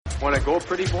Want to go,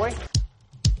 pretty boy?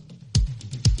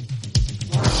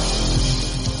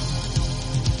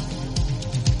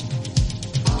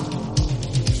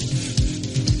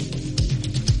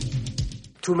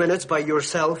 Two minutes by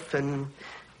yourself and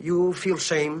you feel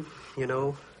shame, you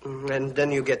know, and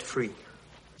then you get free.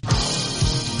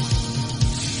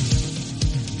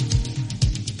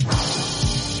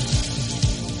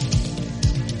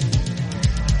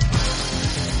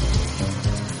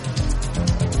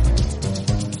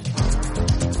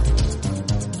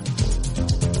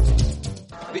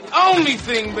 The only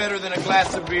thing better than a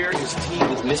glass of beer is tea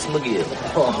with Miss McGill.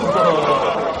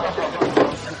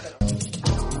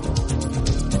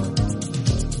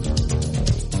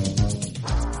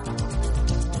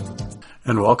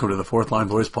 And welcome to the Fourth Line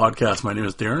Boys podcast. My name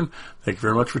is Darren. Thank you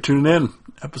very much for tuning in.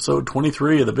 Episode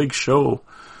 23 of The Big Show.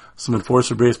 Some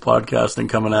enforcer-based podcasting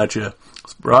coming at you.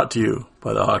 It's brought to you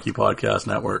by the Hockey Podcast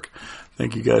Network.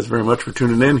 Thank you guys very much for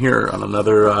tuning in here on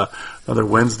another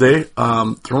Wednesday.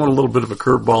 Throwing a little bit of a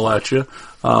curveball at you.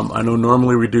 I know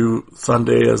normally we do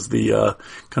Sunday as the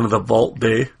kind of the vault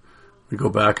day. We go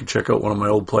back and check out one of my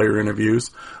old player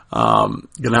interviews.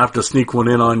 Gonna have to sneak one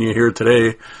in on you here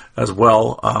today as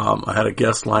well. I had a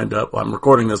guest lined up. I'm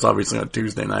recording this obviously on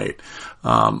Tuesday night.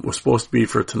 Was supposed to be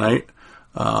for tonight.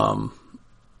 And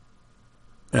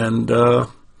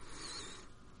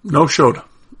no showed.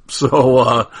 So,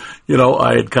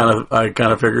 I kind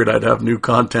of figured I'd have new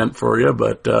content for you,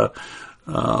 but, I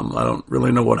don't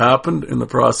really know what happened in the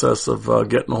process of,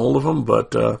 getting a hold of him,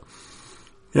 but,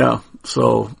 yeah,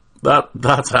 so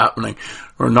that's happening,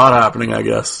 or not happening, I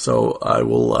guess. So I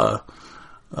will,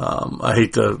 I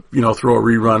hate to, throw a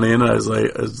rerun in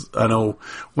as I know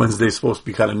Wednesday's supposed to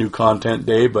be kind of new content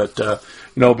day, but,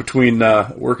 between,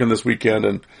 working this weekend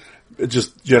and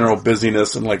just general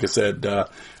busyness, and like I said,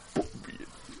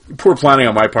 poor planning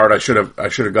on my part. I should have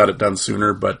got it done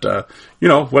sooner, but,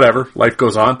 whatever. Life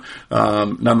goes on.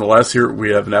 Nonetheless, here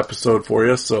we have an episode for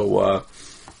you. So,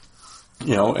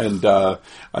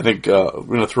 I think, we're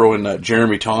going to throw in,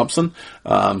 Jeremy Thompson.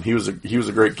 He was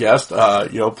a great guest.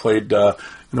 Played, in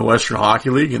the Western Hockey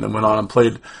League and then went on and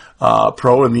played,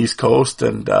 pro in the East Coast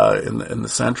and, in the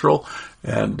Central.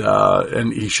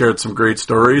 And he shared some great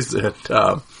stories. And,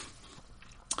 I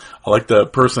like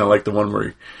the one where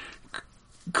he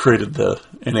created the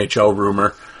NHL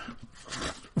rumor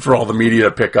for all the media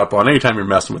to pick up on. Anytime you're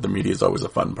messing with the media is always a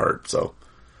fun part. So,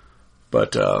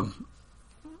 but,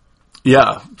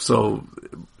 yeah, so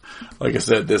like I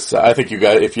said, I think you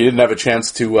guys, if you didn't have a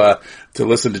chance to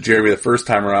listen to Jeremy the first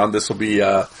time around, this will be,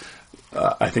 I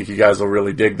think you guys will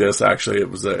really dig this. Actually, it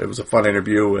was a fun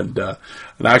interview, and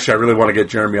actually I really want to get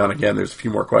Jeremy on again. There's a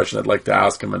few more questions I'd like to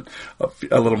ask him and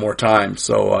a little more time.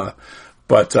 So,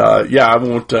 yeah, I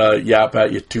won't, yap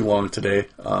at you too long today.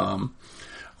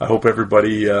 I hope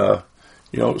everybody,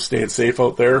 staying safe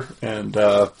out there. And,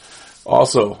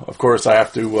 also, of course, I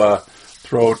have to,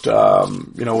 throw out,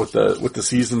 with the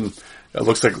season, it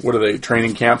looks like,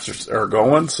 training camps are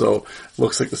going, so it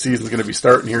looks like the season's going to be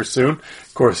starting here soon.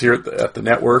 Of course, here at the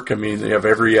network, I mean, they have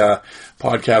every,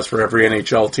 podcast for every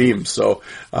NHL team, so,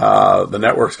 the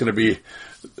network's going to be,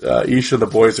 each of the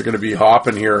boys are going to be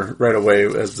hopping here right away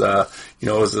as the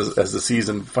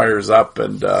season fires up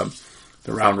and, the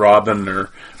round robin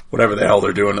or whatever the hell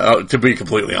they're doing. To be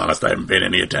completely honest, I haven't paid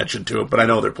any attention to it, but I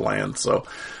know they're playing, so.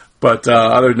 But,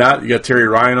 other than that, you got Terry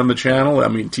Ryan on the channel. I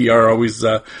mean, TR always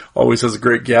has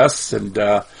great guests. And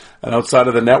outside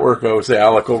of the network, I would say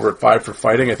Alec over at Five for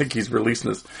Fighting. I think he's releasing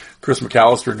his Chris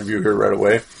McAllister interview here right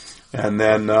away. And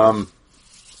then,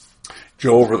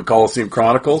 Joe over at the Coliseum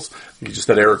Chronicles. He just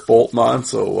had Eric Bolton on,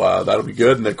 so, that'll be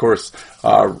good. And of course,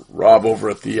 Rob over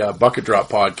at the Bucket Drop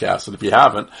podcast. And if you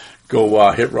haven't,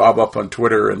 go, hit Rob up on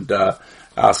Twitter and,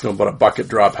 ask him about a bucket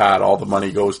drop hat. All the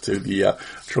money goes to the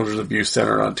Children's Abuse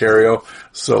Center in Ontario.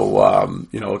 So,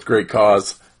 it's a great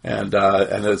cause. And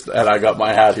I got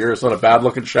my hat here. It's not a bad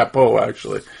looking chapeau,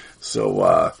 actually.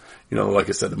 So, like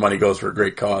I said, the money goes for a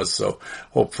great cause. So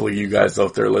hopefully you guys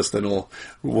out there listening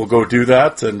will go do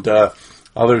that. And,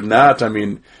 other than that, I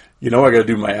mean, I got to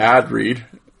do my ad read,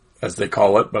 as they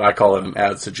call it, but I call it an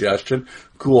ad suggestion.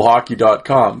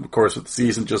 CoolHockey.com. Of course, with the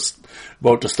season just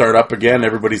about to start up again,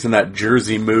 everybody's in that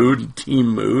jersey mood, team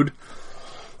mood.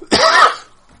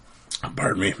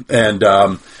 Pardon me. And,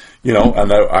 and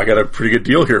I got a pretty good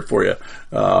deal here for you.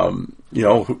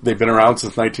 They've been around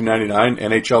since 1999,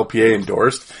 NHLPA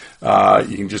endorsed.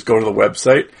 You can just go to the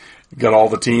website. You got all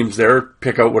the teams there.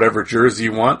 Pick out whatever jersey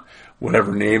you want,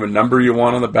 whatever name and number you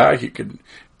want on the back. You could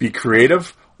be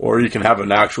creative, or you can have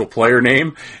an actual player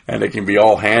name, and it can be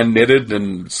all hand knitted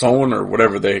and sewn or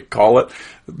whatever they call it.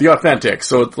 The authentic.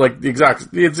 So it's like it's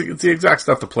the exact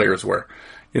stuff the players wear.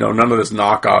 None of this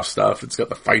knockoff stuff. It's got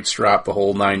the fight strap, the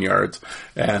whole 9 yards,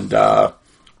 and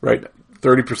right,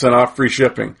 30% off, free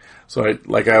shipping. So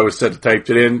like I always said,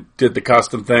 typed it in, did the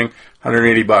custom thing,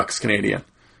 $180 Canadian,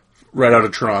 right out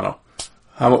of Toronto.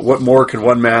 What more can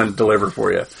one man deliver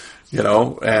for you?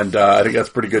 And I think that's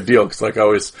a pretty good deal,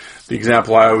 because the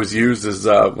example I always use is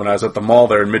when I was at the mall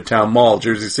there in Midtown Mall,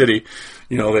 Jersey City.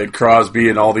 They had Crosby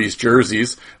and all these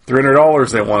jerseys,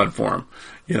 $300 they wanted for him.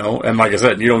 And like I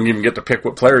said, you don't even get to pick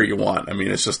what player you want. I mean,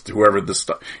 it's just whoever and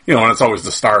it's always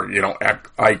the start,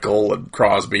 Eichel and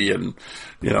Crosby and,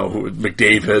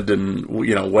 McDavid and,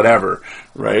 whatever,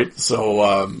 right?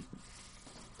 So,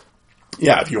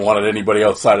 yeah, if you wanted anybody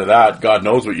outside of that, God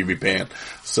knows what you'd be paying.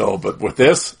 So, but with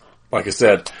this, like I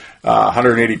said,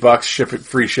 $180,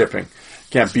 free shipping.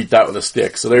 Can't beat that with a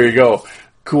stick. So there you go.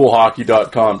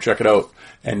 Coolhockey.com. Check it out.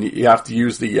 And you have to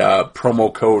use the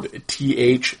promo code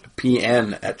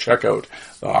THPN at checkout,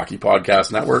 the Hockey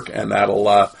Podcast Network, and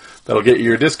that'll get you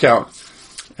your discount.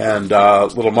 And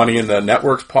little money in the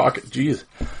network's pocket. Jeez.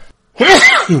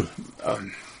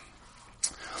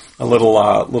 A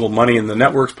little money in the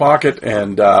network's pocket,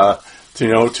 and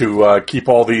to keep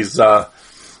all these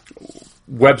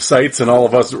websites and all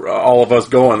of us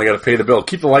going. They got to pay the bill,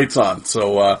 keep the lights on.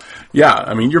 So yeah,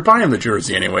 I mean, you're buying the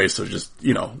jersey anyway, so just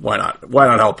why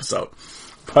not help us out?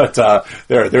 But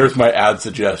there's my ad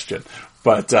suggestion.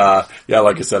 But yeah,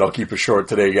 like I said, I'll keep it short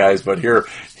today, guys. But here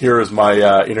is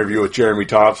my interview with Jeremy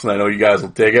Thompson. I know you guys will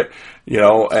dig it,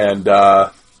 and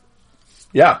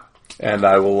yeah. And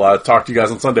I will talk to you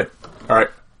guys on Sunday. All right.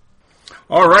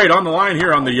 All right, on the line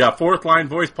here on the Fourth Line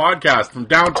Voice podcast from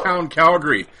downtown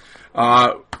Calgary,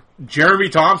 Jeremy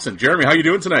Thompson. Jeremy, how you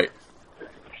doing tonight?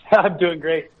 I'm doing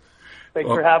great. Thanks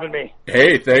for having me.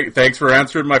 Hey, thanks for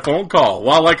answering my phone call.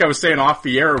 Well, like I was saying off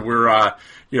the air,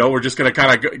 we're just going to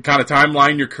kind of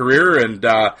timeline your career, and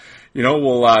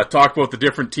we'll talk about the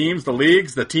different teams, the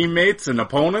leagues, the teammates, and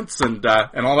opponents, and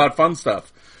all that fun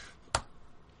stuff.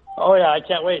 Oh yeah, I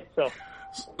can't wait.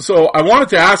 So I wanted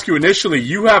to ask you initially,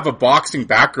 you have a boxing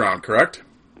background, correct?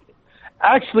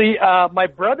 Actually, my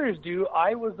brothers do.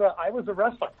 I was a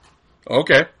wrestler.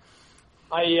 Okay.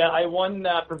 I won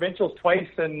provincials twice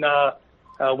in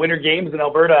winter games in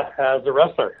Alberta as a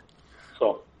wrestler.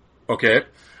 So. Okay.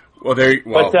 Well,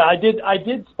 But I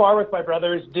did spar with my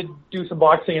brothers, did do some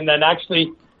boxing, and then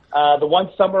actually the one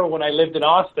summer when I lived in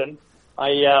Austin,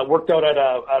 I worked out at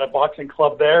a boxing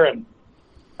club there, and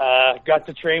got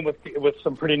to train with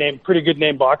some pretty good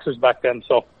name boxers back then.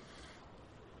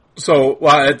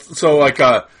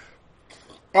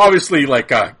 Obviously,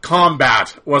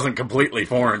 combat wasn't completely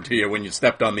foreign to you when you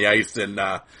stepped on the ice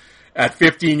at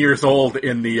 15 years old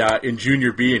in in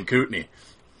Junior B in Kootenay.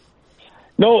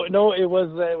 No, it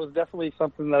was definitely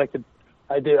something that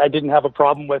I didn't have a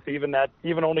problem with, even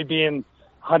only being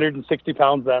 160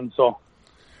 pounds then. So.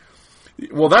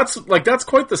 Well, that's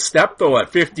quite the step though at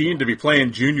 15 to be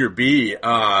playing Junior B.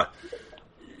 Because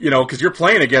you're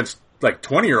playing against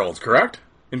 20-year-olds, correct?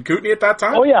 In Kootenay at that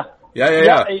time? Oh yeah.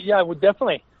 Yeah, well,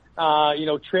 definitely.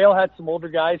 Trail had some older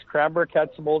guys. Cranbrook had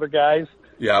some older guys.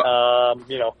 Yeah.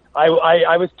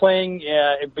 I was playing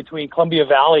between Columbia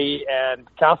Valley and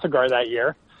Castlegar that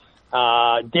year.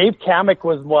 Dave Kamek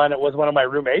was one of my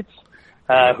roommates,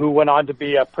 who went on to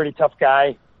be a pretty tough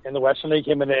guy in the Western League.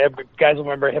 Guys will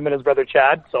remember him and his brother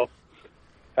Chad. So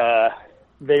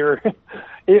they were.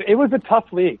 It was a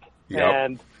tough league, yep.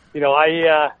 And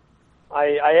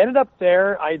I ended up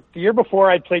there. The year before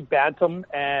I played bantam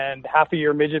and half a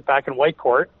year midget back in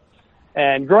Whitecourt.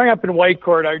 And growing up in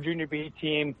Whitecourt, our junior B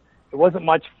team, it wasn't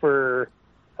much for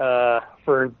the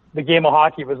game of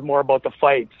hockey. It was more about the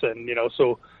fights, and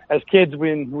so as kids,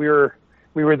 when we were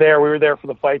there for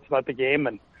the fights, not the game.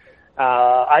 And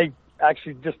I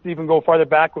actually just even go farther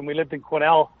back when we lived in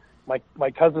Quesnel.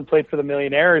 My cousin played for the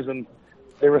Millionaires, and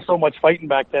there was so much fighting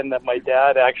back then that my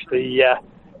dad actually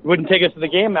wouldn't take us to the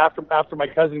game after my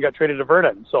cousin got traded to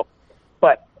Vernon. So,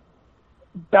 but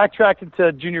backtracking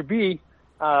to Junior B,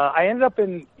 I ended up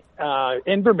in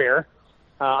Vermeer.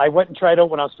 I went and tried out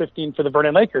when I was 15 for the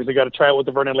Vernon Lakers. I got to try out with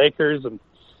the Vernon Lakers and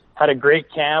had a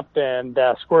great camp and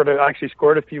scored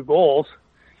a few goals.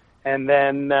 And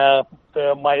then I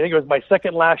think it was my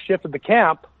second last shift of the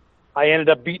camp, I ended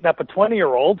up beating up a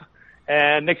 20-year-old.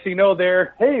 And next thing you know,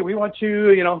 hey, we want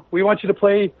you to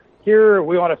play here.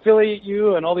 We want to affiliate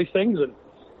you and all these things. And,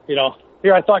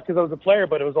 here I thought because I was a player,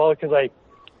 but it was all because I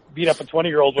beat up a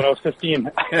 20-year-old when I was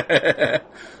 15.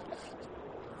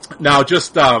 Now,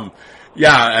 just,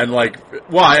 Yeah, and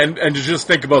and to just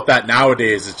think about that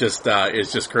nowadays, it's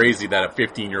just crazy that a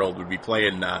 15-year-old would be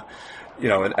playing, at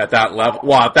that level.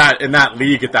 Well, in that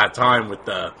league at that time with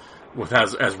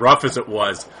as rough as it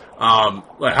was. How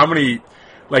many,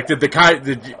 was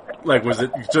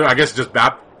it? I guess just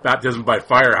baptism by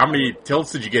fire. How many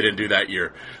tilts did you get into that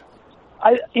year?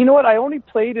 You know what? I only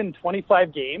played in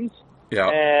 25 games. Yeah.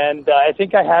 And I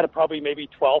think I had probably maybe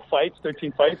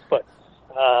 13 fights, but.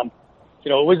 It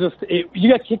was just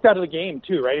you got kicked out of the game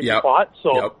too, right? If you fought,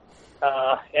 so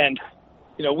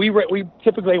we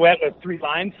typically went with 3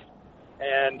 lines,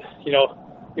 and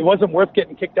it wasn't worth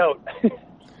getting kicked out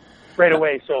right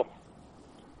away. So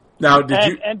now,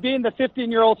 and being the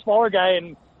 15-year-old smaller guy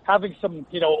and having some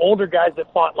older guys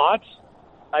that fought lots,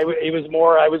 I was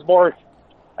more,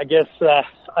 I guess,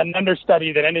 an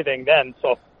understudy than anything then.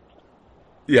 So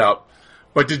yeah,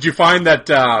 but did you find that?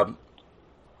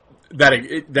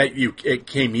 It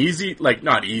came easy,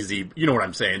 not easy, you know what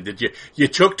I'm saying? Did you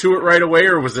took to it right away,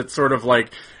 or was it sort of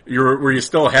like were you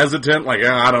still hesitant,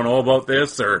 I don't know about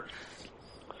this, or?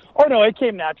 Oh no, it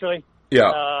came naturally.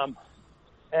 Yeah.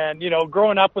 And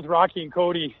growing up with Rocky and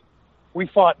Cody, we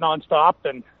fought nonstop,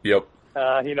 and yep.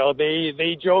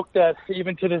 They joke that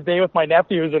even to this day with my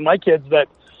nephews and my kids that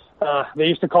they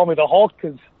used to call me the Hulk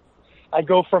because I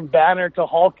go from Banner to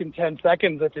Hulk in 10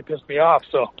 seconds if it pissed me off.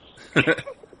 So.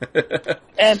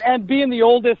 and being the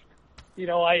oldest,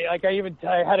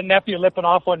 I had a nephew lipping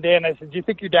off one day, and I said, "Do you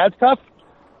think your dad's tough?"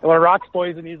 And one of Rock's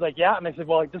boys, and he's like, "Yeah." And I said,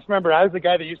 "Well, just remember, I was the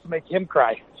guy that used to make him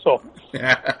cry." So.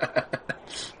 Yeah,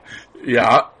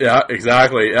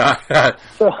 exactly.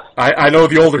 So, I know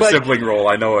the older sibling role.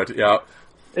 I know it. Yeah.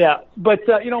 Yeah, but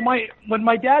when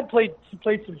my dad played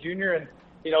some junior, and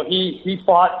he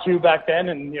fought too back then,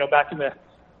 and back in the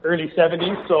early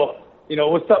 '70s. So it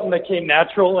was something that came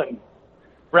natural, and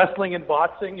wrestling and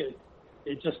boxing,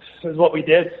 it just is what we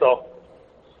did. So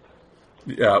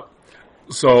yeah.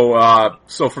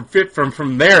 So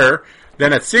from there,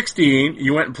 then at 16,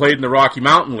 you went and played in the Rocky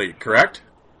Mountain League, correct?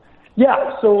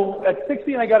 Yeah. So at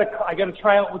 16, I got a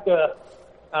tryout with the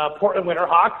Portland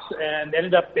Winterhawks, and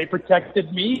they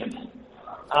protected me.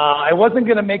 I wasn't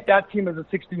going to make that team as a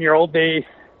 16-year-old. They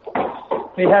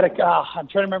had I'm trying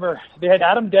to remember. They had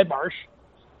Adam Deadmarsh,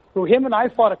 who him and I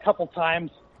fought a couple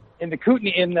times in the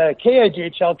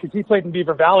KIJHL because he played in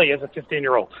Beaver Valley as a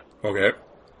 15-year-old. Okay.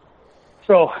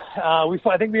 So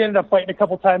I think we ended up fighting a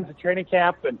couple times at training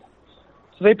camp, and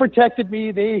so they protected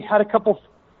me. They had a couple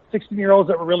 16-year-olds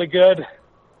that were really good,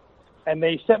 and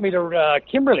they sent me to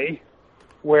Kimberley,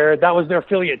 where that was their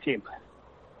affiliate team.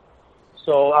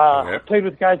 So I played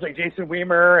with guys like Jason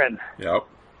Weimer and a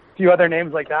few other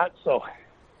names like that. So.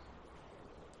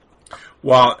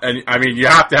 Well, and I mean, you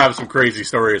have to have some crazy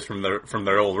stories from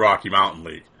the old Rocky Mountain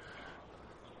League.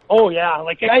 Oh yeah,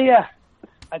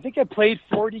 I think I played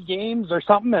 40 games or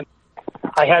something, and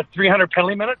I had 300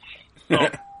 penalty minutes. So,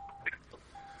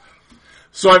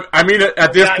 so I mean,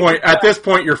 at this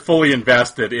point, you're fully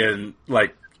invested in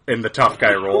the tough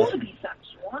guy role.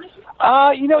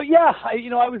 I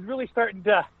was really starting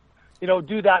to,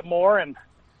 do that more, and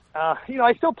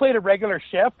I still played a regular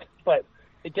shift, but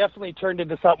it definitely turned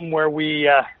into something where we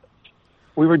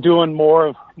were doing more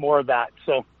of that.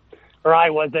 So, or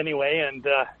I was anyway. And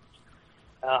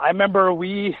I remember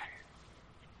we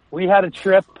had a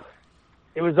trip.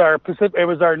 It was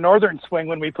our northern swing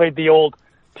when we played the old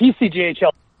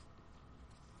PCJHL.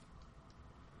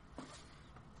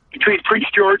 Between Prince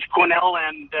George, Quesnel,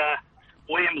 and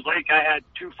Williams Lake, I had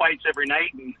 2 fights every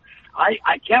night, and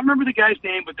I can't remember the guy's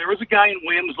name, but there was a guy in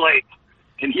Williams Lake.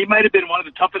 And he might have been one of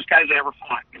the toughest guys I ever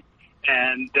fought.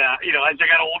 And, as I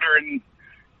got older and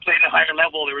played at a higher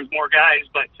level, there was more guys.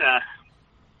 But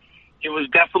it was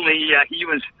definitely, he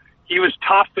was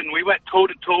tough. And we went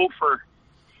toe-to-toe for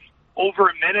over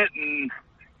a minute. And,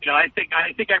 I think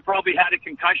I probably had a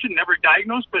concussion, never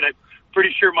diagnosed, but I'm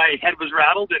pretty sure my head was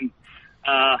rattled. And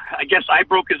I guess I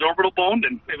broke his orbital bone.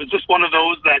 And it was just one of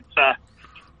those that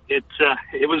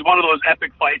it was one of those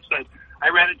epic fights that I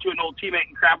ran into an old teammate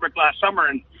in Cranbrook last summer,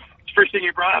 and the first thing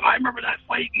he brought up, I remember that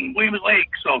fight in Williams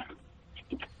Lake. So,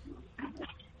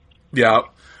 yeah,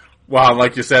 wow,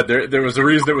 like you said, there was a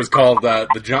reason it was called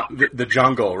the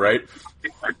Jungle, right?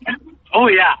 Oh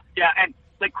yeah, and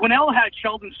Quesnel had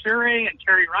Sheldon Surrey and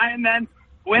Terry Ryan then,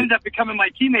 who ended up becoming my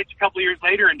teammates a couple of years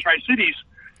later in Tri-Cities.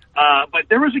 But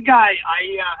there was a guy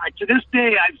I to this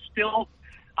day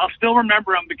I'll still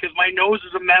remember him because my nose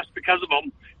is a mess because of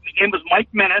him. His name was Mike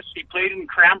Menace. He played in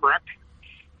Cranbrook,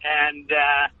 and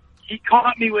he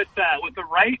caught me with the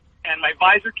right, and my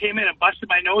visor came in and busted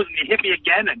my nose, and he hit me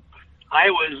again, and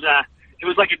it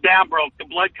was like a dam broke. The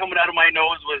blood coming out of my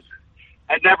nose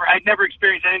I'd never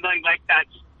experienced anything like that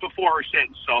before or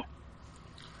since. So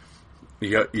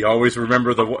you always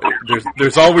remember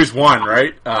there's always one,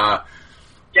 right? yeah.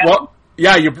 Well,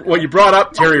 yeah. You brought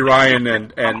up Terry Ryan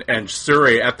and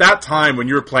Surrey at that time when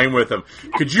you were playing with them.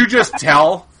 Could you just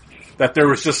tell that there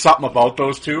was just something about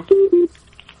those two?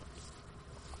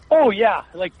 Oh yeah,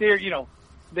 like they had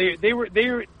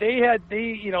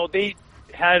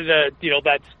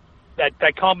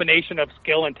that combination of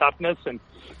skill and toughness, and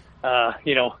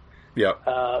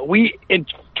we in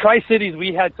Tri-Cities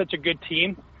we had such a good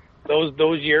team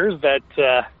those years that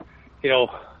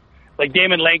like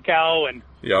Damon Lankow and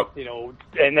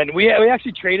and then we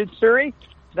actually traded Surrey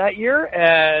that year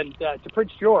and to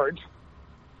Prince George,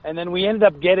 and then we ended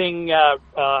up getting a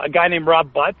guy named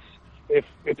Rob Butts, if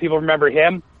people remember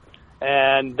him,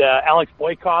 and Alex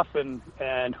Boykoff and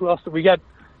who else did we got?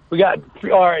 We got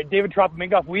David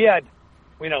Tropomingoff.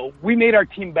 We made our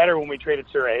team better when we traded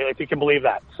Surrey, if you can believe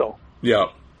that. So yeah.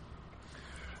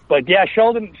 But yeah,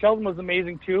 Sheldon was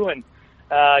amazing too, and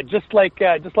just like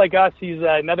us, he's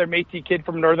another Métis kid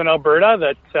from Northern Alberta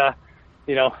that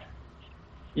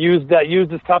used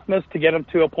his toughness to get him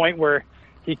to a point where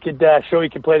he could show he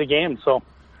could play the game. So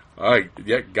guy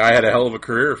had a hell of a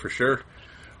career for sure.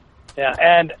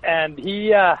 Yeah, and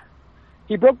he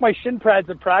broke my shin pads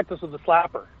in practice with a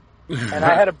slapper, and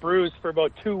I had a bruise for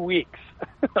about 2 weeks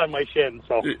on my shin.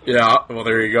 So yeah, well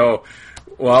there you go.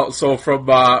 Well, so from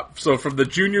the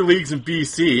junior leagues in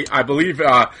BC, I believe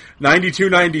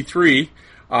 92-93,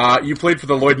 you played for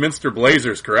the Lloydminster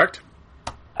Blazers, correct?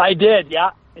 I did,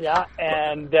 yeah,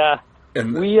 and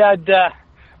we had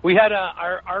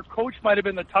our coach might have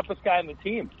been the toughest guy on the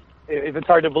team, if it's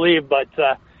hard to believe, but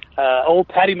old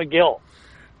Patty McGill.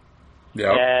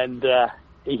 Yeah, and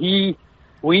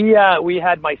we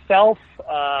had myself,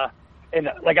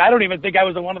 and like I don't even think I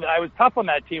was I was tough on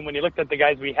that team when you looked at the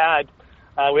guys we had.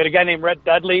 We had a guy named Rhett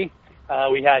Dudley.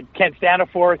 We had Kent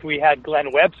Staniforth. We had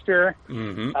Glenn Webster.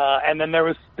 Mm-hmm. And then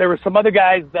there were some other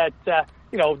guys that had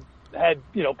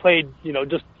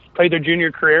just played their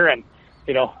junior career, and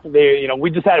we had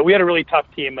a really tough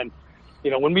team. And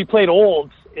when we played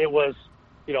Olds, it was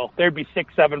there'd be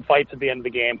 6-7 fights at the end of the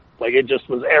game. Like it just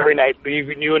was every night.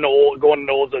 You and going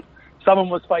to Olds, that someone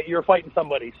was you were fighting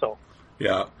somebody. So.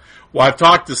 Yeah. Well, I've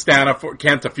talked to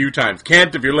Kent a few times.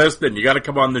 Kent, if you're listening, you got to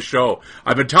come on the show.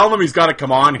 I've been telling him he's got to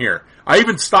come on here. I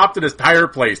even stopped at his tire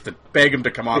place to beg him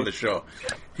to come on the show.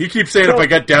 He keeps saying if I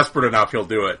get desperate enough, he'll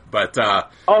do it. But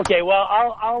okay, well,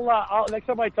 I'll next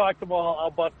time I talk to him, I'll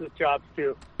bust his chops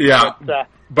too. Yeah,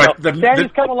 but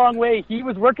Danny's come a long way. He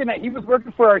was working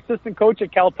for our assistant coach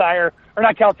at Fountain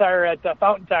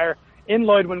Tire in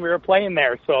Lloyd when we were playing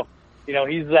there. So.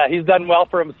 He's done well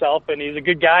for himself, and he's a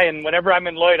good guy. And whenever I'm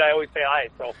in Lloyd, I always say hi.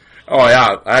 So. Oh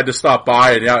yeah, I had to stop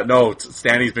by, and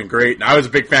Stanny's been great, and I was a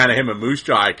big fan of him and Moose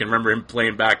Jaw. I can remember him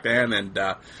playing back then, and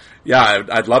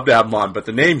I'd love to have him on. But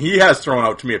the name he has thrown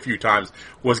out to me a few times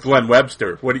was Glenn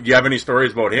Webster. Do you have any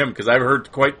stories about him? Because I've heard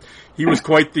he was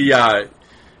quite the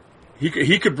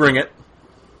he could bring it.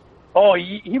 Oh,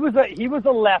 he was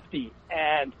a lefty,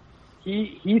 and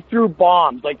he threw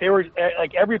bombs like they were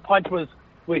like every punch was.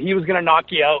 He was going to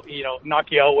knock you out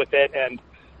with it. And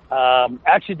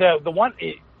actually, the one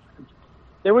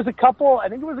there was a couple. I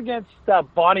think it was against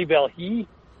Bonnyville. He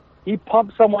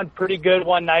pumped someone pretty good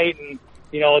one night, and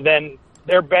then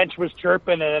their bench was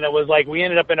chirping, and then it was like we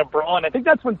ended up in a brawl. And I think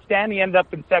that's when Stanley ended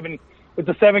up with the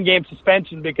 7-game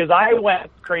suspension because I went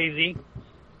crazy,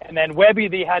 and then Webby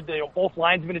they had both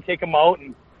linesmen to him out.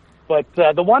 But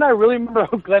the one I really remember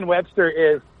of Glenn Webster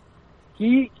is.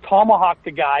 He tomahawked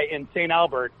a guy in St.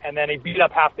 Albert, and then he beat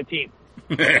up half the team.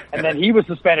 And then he was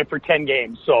suspended for 10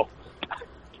 games. So,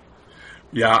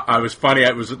 yeah, I was funny.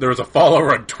 There was a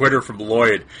follower on Twitter from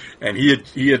Lloyd, and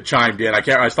he had chimed in. I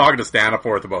was talking to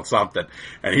Staniforth about something,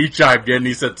 and he chimed in. And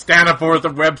he said Staniforth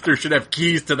and Webster should have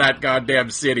keys to that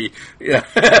goddamn city. Yeah,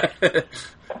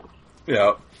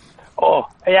 yeah. Oh,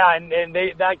 yeah, and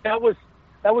that was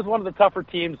one of the tougher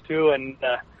teams too, and.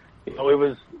 It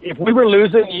was if we were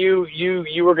losing, you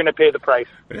were going to pay the price.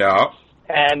 Yeah.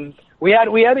 And we had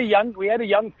a young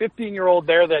 15-year-old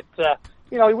there that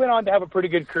he went on to have a pretty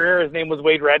good career. His name was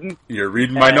Wade Redden. You're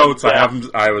reading my notes.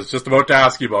 I was just about to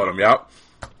ask you about him. Yep.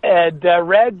 And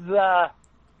Reds,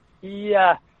 he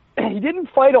didn't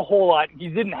fight a whole lot. He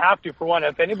didn't have to, for one.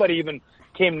 If anybody even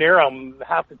came near him,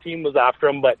 half the team was after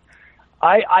him. But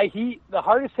the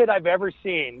hardest hit I've ever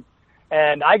seen,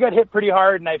 and I got hit pretty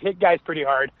hard, and I've hit guys pretty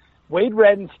hard. Wade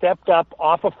Redden stepped up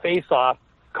off a face-off,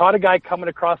 caught a guy coming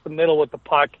across the middle with the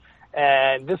puck,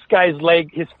 and this guy's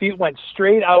his feet went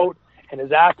straight out, and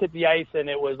his ass hit the ice, and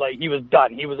it was like he was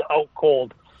done. He was out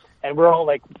cold. And we're all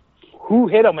like, who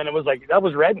hit him? And it was like, that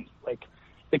was Redden. Like,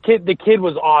 the kid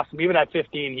was awesome. Even at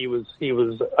 15, he was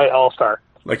an all-star.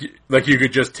 Like you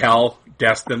could just tell,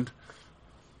 destined.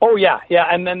 Oh yeah.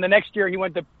 And then the next year he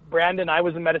went to Brandon. I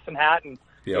was in Medicine Hat, and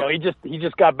you know, he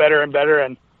just got better and better.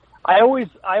 And I always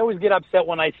get upset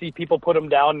when I see people put him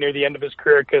down near the end of his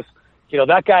career, because you know,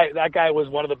 that guy was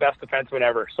one of the best defensemen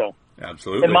ever. So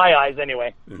absolutely, in my eyes,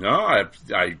 anyway. No,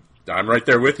 I'm right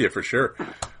there with you for sure.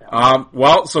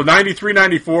 Well, so 93,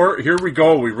 94, here we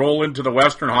go. We roll into the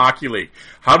Western Hockey League.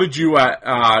 How did you,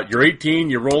 you're 18,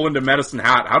 you roll into Medicine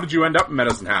Hat. How did you end up in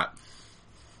Medicine Hat?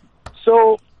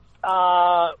 So,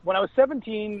 when I was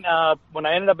 17, when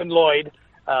I ended up in Lloyd,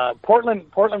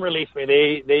 Portland released me.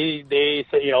 They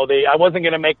said, you know, I wasn't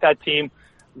going to make that team.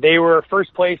 They were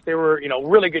first place. They were, you know,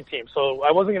 really good team. So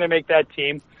I wasn't going to make that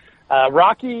team.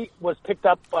 Rocky was picked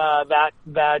up, that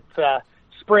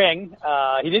spring.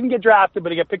 He didn't get drafted,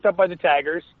 but he got picked up by the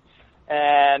Tigers.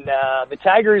 And the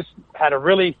Tigers had a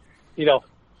really, you know,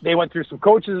 they went through some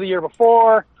coaches the year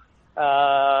before.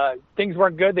 Things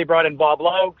weren't good. They brought in Bob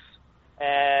Laux.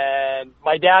 And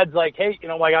my dad's like, hey, you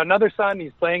know, I got another son.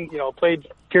 He's playing, you know, played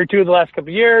Tier 2 the last couple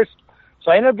of years.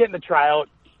 So I ended up getting the tryout.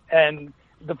 And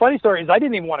the funny story is I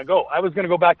didn't even want to go. I was going to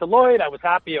go back to Lloyd. I was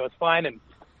happy. I was fine. And,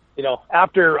 you know,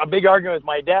 after a big argument with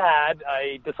my dad,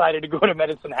 I decided to go to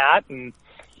Medicine Hat. And,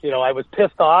 you know, I was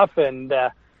pissed off. And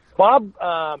Bob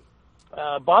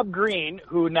Green,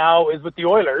 who now is with the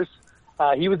Oilers,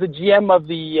 he was the GM of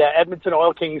the Edmonton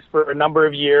Oil Kings for a number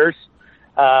of years,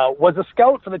 was a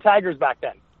scout for the Tigers back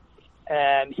then.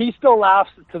 And he still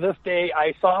laughs to this day.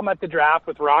 I saw him at the draft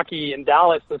with Rocky in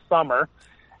Dallas this summer.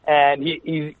 And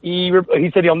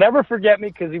he said he'll never forget me,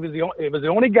 because he was the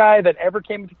only guy that ever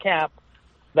came to camp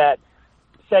that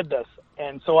said this.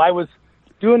 And so I was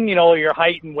doing, you know, your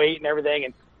height and weight and everything,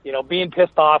 and, you know, being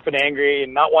pissed off and angry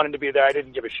and not wanting to be there. I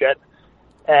didn't give a shit.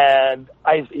 And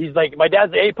he's like, my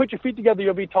dad's like, hey, put your feet together,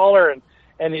 you'll be taller.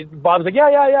 And Bob's like,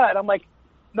 yeah. And I'm like,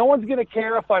 no one's going to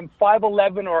care if I'm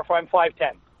 5'11" or if I'm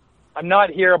 5'10". I'm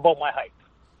not here about my height.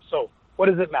 So what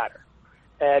does it matter?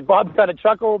 And Bob kind of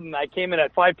chuckled, and I came in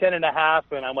at 5'10" and a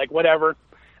half, and I'm like, whatever.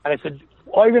 And I said,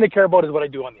 all you're going to care about is what I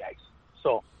do on the ice.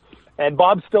 So, and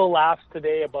Bob still laughs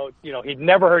today about, you know, he'd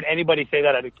never heard anybody say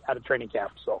that at a training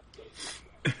camp. So,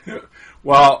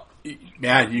 well,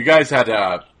 man, you guys had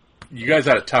a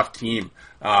tough team.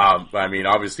 I mean,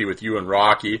 obviously with you and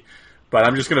Rocky, but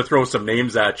I'm just going to throw some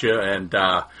names at you, and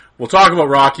we'll talk about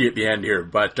Rocky at the end here.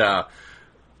 But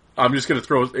I'm just going to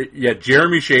throw,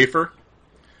 Jeremy Schaefer,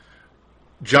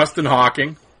 Justin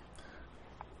Hawking,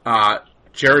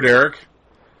 Jared Eric,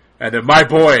 and then my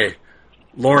boy,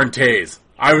 Lauren Taze.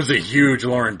 I was a huge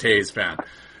Lauren Taze fan.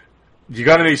 You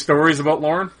got any stories about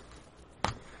Lauren?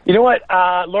 You know what?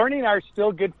 Lauren and I are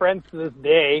still good friends to this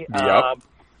day. Yep.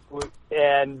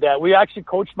 And we actually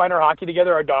coached minor hockey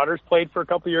together. Our daughters played for a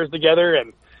couple of years together.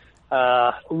 And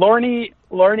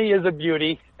Lorne is a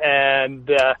beauty. And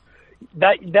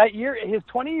that year, his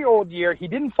 20-year-old year, he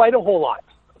didn't fight a whole lot.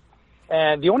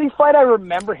 And the only fight I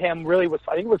remember him really was,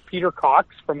 I think it was Peter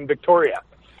Cox from Victoria.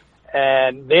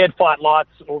 And they had fought lots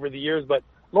over the years, but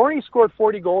Lorne scored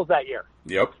 40 goals that year.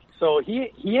 Yep. So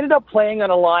he ended up playing on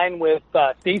a line with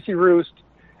Stacey Roost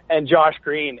and Josh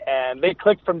Green, and they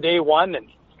clicked from day one. And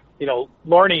you know,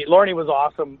 Lorne was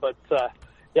awesome. But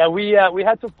we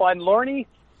had some fun. Lorne,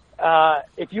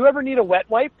 if you ever need a wet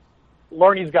wipe,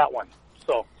 Lorne's got one.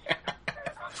 So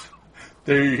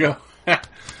there you go.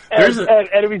 And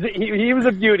he was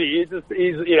a beauty. He's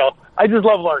you know, I just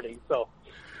love Lorne. So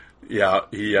yeah,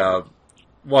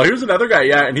 well, here's another guy.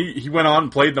 Yeah, and he went on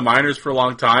and played the minors for a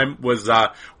long time. Was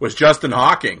Justin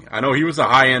Hawking? I know he was a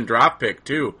high end draft pick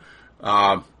too.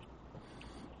 What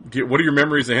are your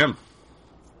memories of him?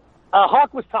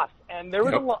 Hawk was tough, and there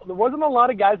wasn't a lot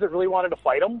of guys that really wanted to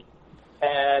fight him.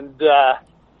 And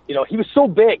you know, he was so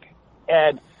big,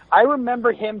 and I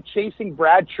remember him chasing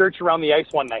Brad Church around the ice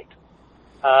one night.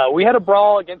 We had a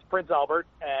brawl against Prince Albert,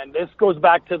 and this goes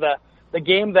back to the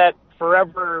game that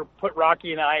forever put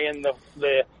Rocky and I in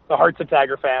the hearts of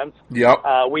Tiger fans. Yep.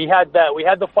 We had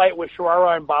the fight with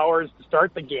Chihuahua and Bowers to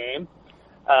start the game.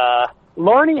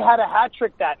 Lorne had a hat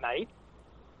trick that night,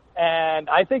 and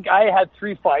I think I had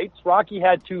 3 fights. Rocky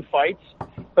had 2 fights,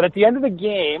 but at the end of the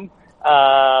game,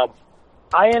 I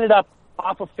ended up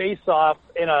off a face-off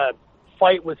in a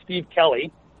fight with Steve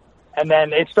Kelly, and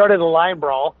then it started a line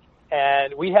brawl,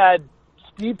 and we had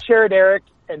Steve Cherederick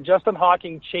and Justin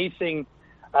Hawking chasing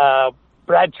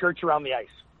Brad Church around the ice.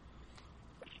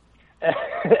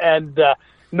 And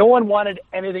no one wanted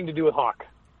anything to do with Hawk.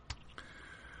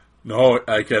 No,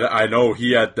 I know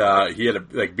he had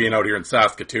like being out here in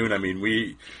Saskatoon. I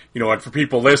mean, and for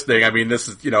people listening, I mean, this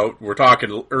is, we're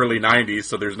talking early 90s,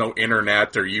 so there's no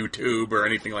internet or YouTube or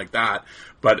anything like that.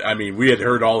 But I mean, we had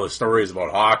heard all the stories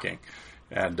about Hawking.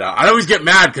 And I always get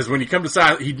mad because when you come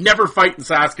to he'd never fight in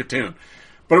Saskatoon.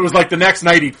 But it was like the next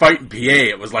night he'd fight in PA.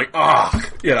 It was like,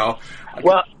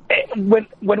 Well,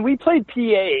 when we played PA,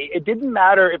 it didn't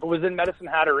matter if it was in Medicine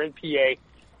Hat or in PA.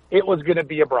 It was going to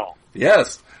be a brawl.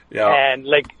 Yes. Yeah. And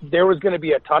there was going to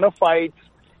be a ton of fights,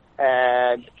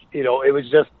 and it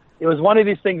was one of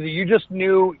these things that you just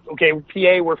knew. Okay,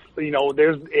 PA,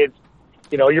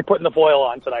 you're putting the foil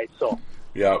on tonight. So.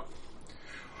 Yeah.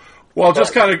 Well,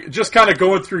 just kind of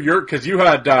going through because you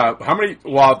had how many?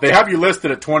 Well, they have you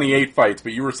listed at 28 fights,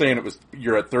 but you were saying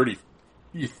you're at 35.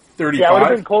 Yeah, it would have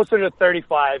been closer to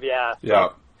 35. Yeah. Yeah.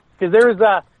 Because there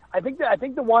was I think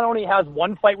the one only has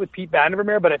one fight with Pete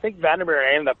Vandermeer, but I think Vandermeer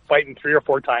ended up fighting 3 or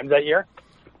 4 times that year.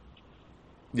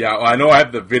 Yeah, well, I know I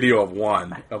have the video of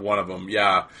one of them.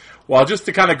 Yeah. Well, just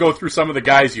to kind of go through some of the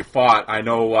guys you fought, I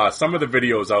know some of the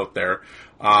videos out there,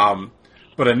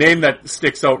 but a name that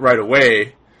sticks out right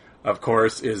away, of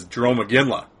course, is Jerome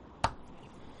McGinley.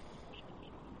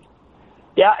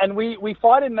 Yeah, and we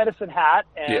fought in Medicine Hat,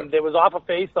 and It was off a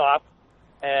face-off,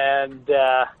 and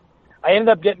I ended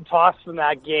up getting tossed from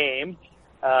that game.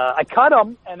 I cut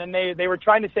him, and then they were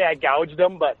trying to say I gouged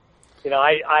him, but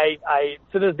I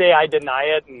to this day I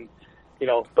deny it, and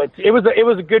but it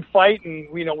was a good fight, and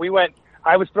we went.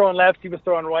 I was throwing lefts, he was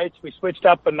throwing rights. We switched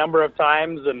up a number of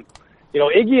times, and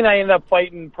Iggy and I ended up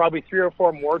fighting probably 3 or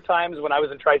 4 more times when I was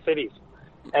in Tri-Cities,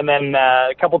 and then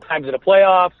a couple times in the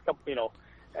playoffs.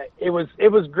 It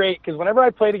was great because whenever I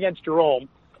played against Jerome,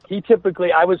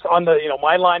 I was on the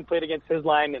my line, played against his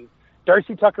line, and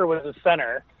Darcy Tucker was the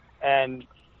center. And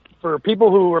for people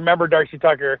who remember Darcy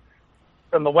Tucker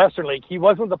from the Western League, he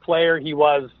wasn't the player he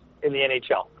was in the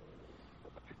NHL.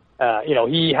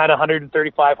 He had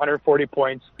 135, 140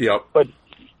 points. Yep. But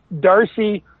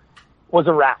Darcy was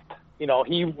a rat.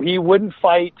 He wouldn't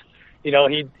fight.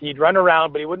 He'd run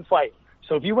around, but he wouldn't fight.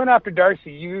 So if you went after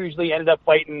Darcy, you usually ended up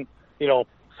fighting,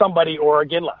 somebody or a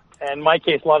Ginla. And in my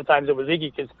case, a lot of times it was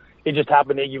Iggy because it just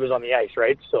happened Iggy was on the ice,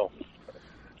 right? So.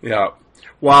 Yeah.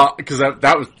 Well, because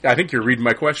that was, I think you're reading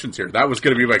my questions here. That was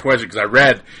going to be my question because I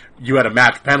read you had a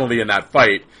match penalty in that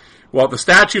fight. Well, the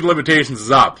statute of limitations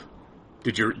is up.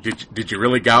 Did you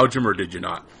really gouge him or did you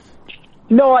not?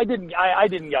 No, I didn't. I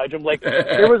didn't gouge him.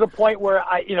 There was a point where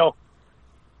I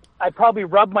probably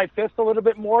rubbed my fist a little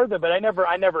bit more, but I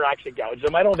never actually gouged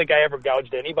him. I don't think I ever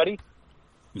gouged anybody.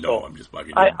 No, I'm just bugging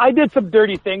you. I did some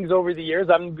dirty things over the years.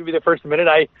 I'm going to be the first to admit it.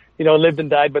 I lived and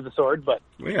died by the sword, but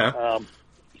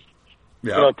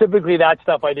typically that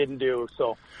stuff I didn't do.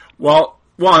 So well,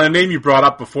 a name you brought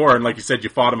up before, and like you said, you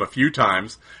fought him a few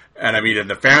times, and I mean, and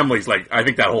the family's I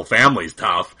think that whole family's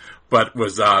tough, but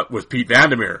was Pete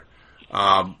Vandermeer.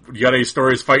 You got any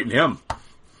stories fighting him?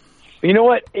 You know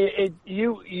what?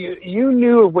 You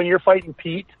knew when you're fighting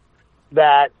Pete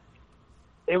that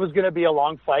it was going to be a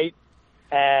long fight.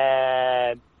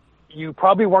 And you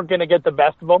probably weren't going to get the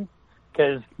best of him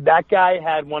because that guy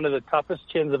had one of the toughest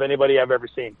chins of anybody I've ever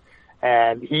seen.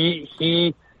 And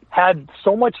he had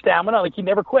so much stamina, he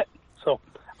never quit. So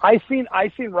I seen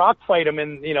Rock fight him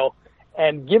and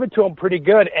give it to him pretty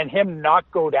good and him not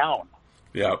go down.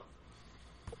 Yeah.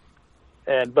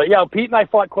 But Pete and I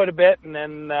fought quite a bit, and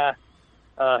then,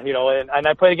 and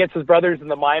I played against his brothers in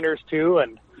the minors too.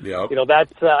 And,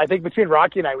 that's, I think between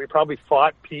Rocky and I, we probably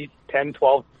fought Pete 10,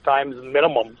 12 times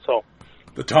minimum. So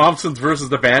the Thompsons versus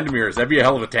the Vandermeers, that'd be a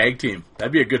hell of a tag team.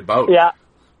 That'd be a good bout. Yeah.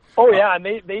 Oh yeah. And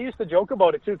they used to joke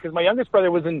about it too. Cause my youngest brother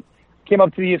came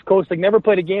up to the East Coast, never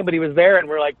played a game, but he was there. And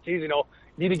we're like, geez,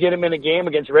 need to get him in a game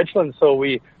against Richmond so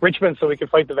we could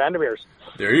fight the Vandermeers.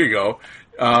 There you go.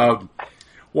 And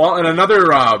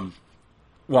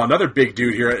another big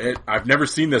dude here, I've never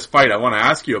seen this fight. I want to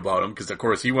ask you about him because, of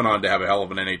course, he went on to have a hell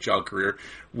of an NHL career,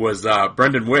 was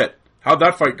Brendan Witt. How'd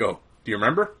that fight go? Do you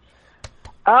remember?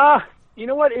 You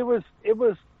know what? It was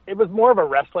more of a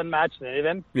wrestling match than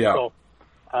anything. Yeah. So,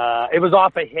 it was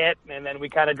off a hit, and then we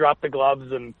kind of dropped the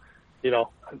gloves and,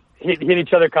 hit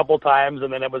each other a couple times,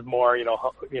 and then it was more,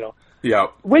 Yeah.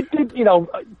 Witt did,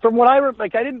 from what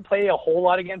I didn't play a whole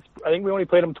lot against. I think we only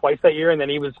played him twice that year, and then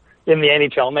he was in the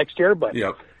NHL next year. But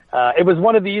it was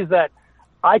one of these that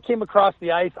I came across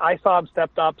the ice. I saw him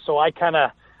stepped up, so I kind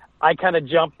of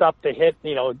jumped up to hit,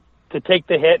 to take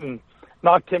the hit and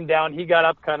knocked him down. He got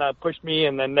up, kind of pushed me,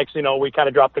 and then next, we kind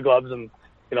of dropped the gloves, and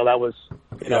that was,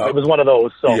 it was one of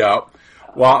those. So yeah.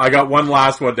 Well, I got one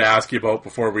last one to ask you about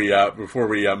before we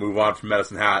move on from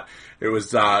Medicine Hat. It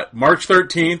was March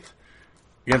 13th.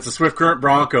 against the Swift Current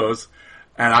Broncos,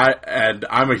 and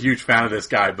I'm a huge fan of this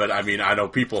guy, but I mean, I know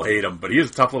people hate him, but he is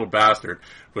a tough little bastard,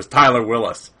 was Tyler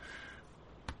Willis.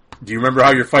 Do you remember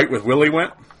how your fight with Willie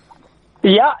went?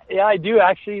 Yeah, I do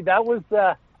actually. That was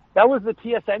the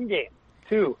TSN game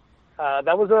too.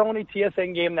 That was our only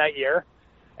TSN game that year,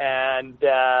 and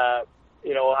I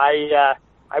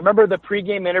remember the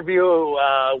pregame interview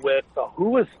with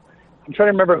I'm trying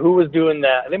to remember who was doing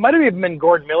that. It might have even been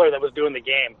Gord Miller that was doing the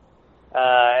game,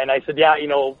 and I said, yeah,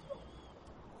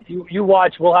 you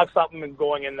watch. We'll have something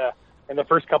going in the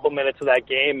first couple minutes of that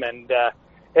game, and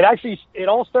it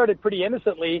all started pretty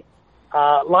innocently.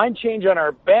 Line change on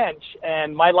our bench,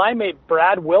 and my line mate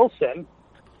Brad Wilson,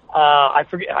 I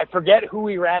forget who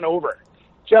he ran over,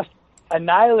 just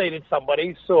annihilated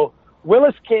somebody. So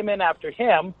Willis came in after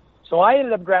him. So I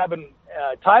ended up grabbing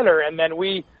Tyler, and then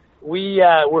we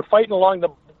were fighting along the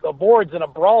boards, and a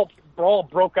brawl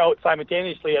broke out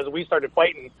simultaneously as we started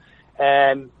fighting.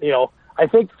 And I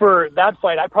think for that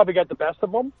fight, I probably got the best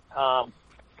of him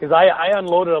because I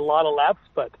unloaded a lot of lefts.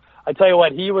 But I tell you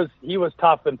what, he was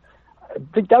tough, and I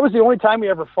think that was the only time we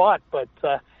ever fought. But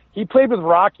he played with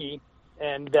Rocky,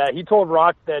 and he told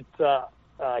Rock that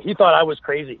he thought I was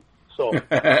crazy. So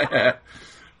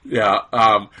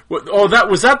yeah.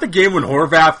 Was that the game when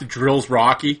Horvath drills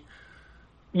Rocky?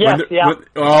 Yes.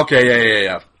 Okay.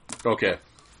 Yeah. Okay.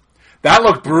 That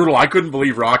looked brutal. I couldn't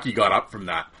believe Rocky got up from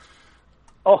that.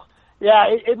 Oh, yeah.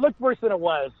 It looked worse than it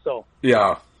was. So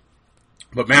yeah,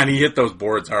 but man, he hit those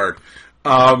boards hard.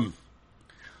 Well,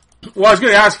 I was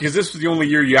going to ask you because this was the only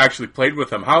year you actually played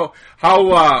with him. How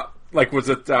was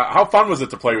it? How fun was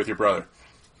it to play with your brother?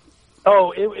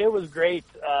 Oh, it was great.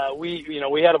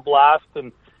 We had a blast,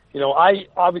 and I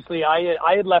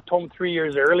had left home 3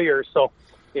 years earlier, so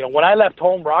when I left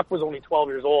home, Rock was only 12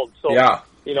 years old. So yeah,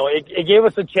 it gave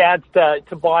us a chance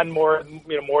to bond more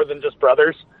than just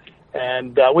brothers.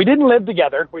 And we didn't live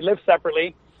together; we lived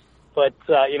separately, but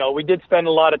we did spend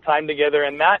a lot of time together,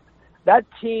 and that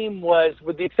team was,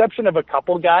 with the exception of a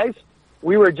couple guys,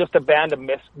 we were just a band of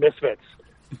misfits.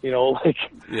 They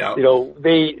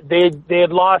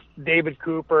had lost David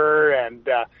Cooper and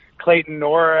Clayton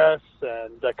Norris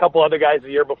and a couple other guys the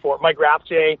year before, Mike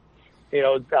Rapche,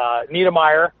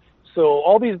 Niedermeyer. So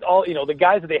all the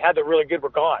guys that they had that were really good were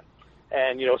gone.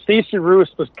 And Stacey Roos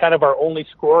was kind of our only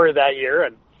scorer that year,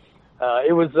 and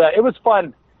it was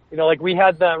fun. We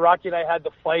had Rocky and I had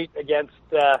the fight against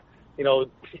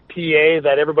PA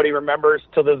that everybody remembers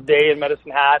to this day in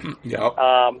Medicine Hat. Yep.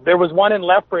 There was one in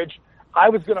Lethbridge. I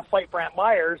was going to fight Brant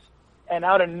Myers, and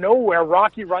out of nowhere,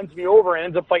 Rocky runs me over and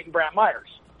ends up fighting Brant Myers.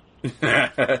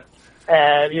 And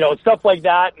stuff like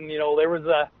that. And there was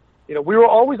we were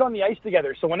always on the ice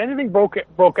together. So when anything broke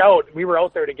out, we were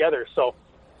out there together. So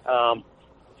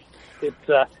it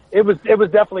was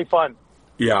definitely fun.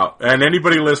 Yeah, and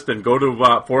anybody listening, go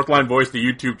to Fourth Line Voice, the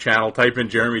YouTube channel, type in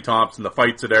Jeremy Thompson, the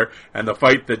fights are there, and the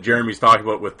fight that Jeremy's talking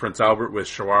about with Prince Albert, with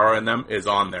Shawara and them, is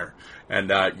on there.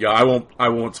 And I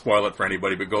won't spoil it for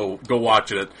anybody, but go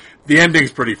watch it. The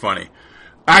ending's pretty funny.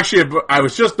 Actually, I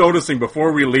was just noticing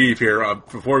before we leave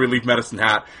Medicine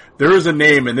Hat, there is a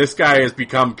name, and this guy has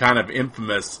become kind of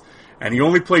infamous, and he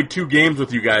only played 2 games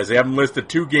with you guys. They have him listed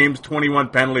 2 games, 21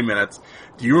 penalty minutes.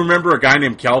 Do you remember a guy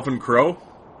named Calvin Crowe?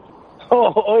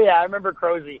 Oh yeah, I remember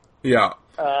Crozy. Yeah.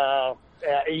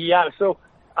 Yeah. So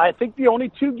I think the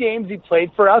only 2 games he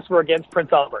played for us were against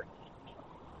Prince Albert,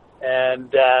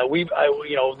 and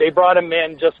they brought him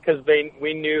in just because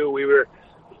we knew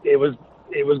it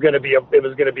was going to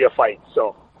be a fight.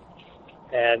 So,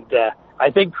 and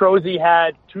I think Crozy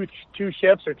had two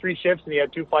shifts or 3 shifts, and he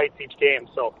had 2 fights each game.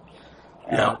 So,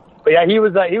 yeah. But yeah, he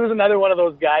was another one of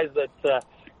those guys that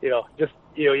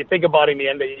you think about him,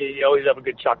 and you always have a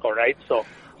good chuckle, right? So.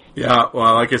 Yeah,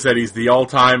 well, like I said, he's the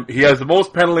all-time. He has the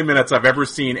most penalty minutes I've ever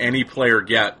seen any player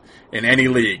get in any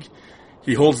league.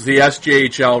 He holds the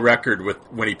SJHL record with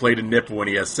when he played in Nipah when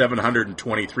he has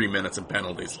 723 minutes in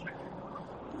penalties.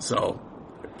 So,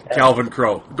 Calvin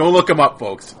Crowe, go look him up,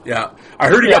 folks. Yeah, I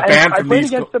heard he got banned from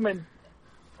these. I played against him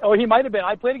he might have been.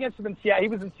 I played against him in Seattle. He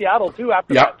was in Seattle too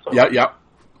after that. So.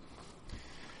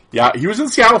 Yeah, he was in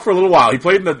Seattle for a little while. He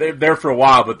played there for a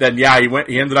while, but then, he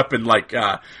ended up in,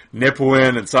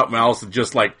 Nipawin and something else, and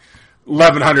just,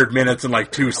 1,100 minutes in,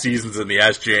 2 seasons in the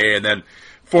SJ, and then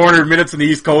 400 minutes in the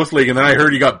East Coast League, and then I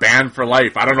heard he got banned for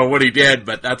life. I don't know what he did,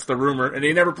 but that's the rumor, and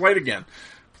he never played again.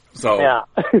 So. Yeah.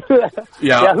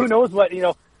 Yeah, who knows what,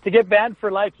 to get banned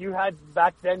for life,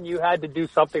 back then you had to do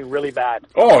something really bad.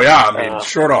 Oh, yeah, I mean,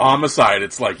 short of homicide,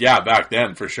 it's back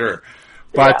then, for sure.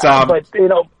 But,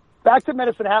 back to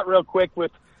Medicine Hat real quick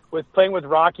with playing with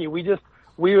Rocky. We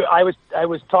I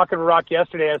was talking to Rock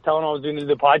yesterday. I was telling him I was doing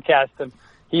the podcast, and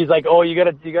he's like, "Oh, you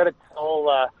gotta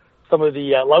tell some of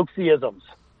the Lauxiisms."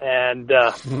 And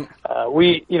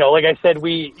we, like I said,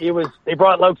 they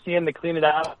brought Lauxi in to clean it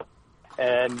up,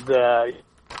 and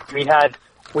we had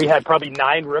probably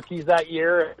 9 rookies that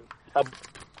year,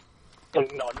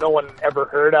 no one ever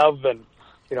heard of, and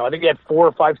I think he had 4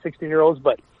 or 5 16-year-olds.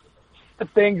 But the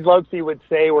things Lauxi would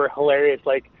say were hilarious.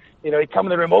 Like, he'd come in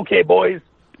the room, "Okay, boys,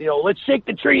 let's shake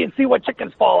the tree and see what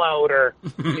chickens fall out," or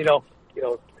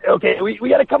okay, we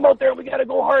got to come out there and we got to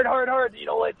go hard,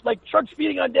 like trucks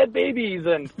feeding on dead babies,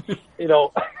 and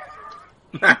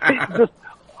just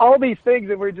all these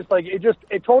things, and we're just like,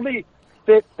 it totally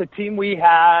fit the team we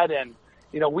had, and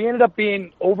we ended up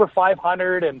being over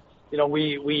 500, and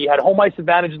we had home ice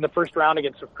advantage in the first round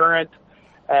against the Current,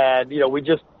 and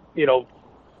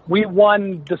we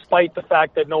won despite the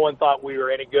fact that no one thought we were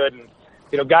any good,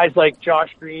 and guys like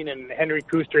Josh Green and Henry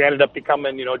Kuster ended up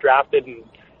becoming drafted and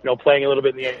playing a little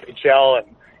bit in the NHL,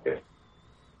 and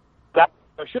that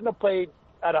shouldn't have played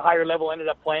at a higher level, ended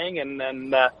up playing, and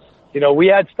then we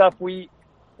had stuff we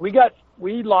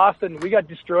lost and we got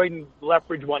destroyed in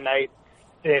Lethbridge one night.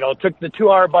 Took the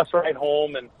 2-hour bus ride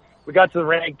home, and we got to the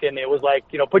rink, and it was like,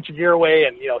 put your gear away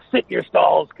and sit in your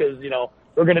stalls because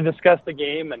we're going to discuss the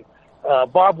game. And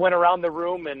Bob went around the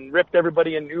room and ripped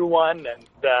everybody a new one, and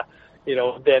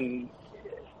then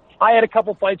I had a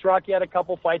couple fights, Rocky had a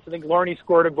couple fights. I think Lorne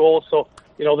scored a goal. So,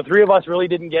 the 3 of us really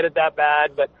didn't get it that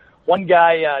bad. But one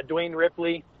guy, Dwayne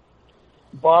Ripley,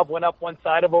 Bob went up one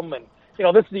side of him. And,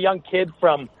 this is a young kid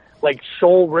from, like,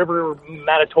 Shoal River,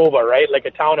 Manitoba, right? Like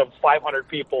a town of 500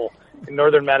 people in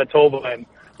northern Manitoba. And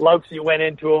Lauxi went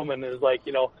into him and was like,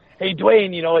 "Hey,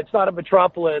 Dwayne, it's not a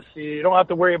metropolis. You don't have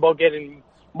to worry about getting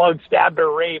mugged, stabbed,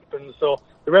 or raped." And so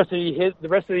the rest of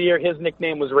the year, his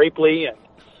nickname was Rapely. And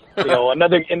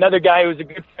another guy who's a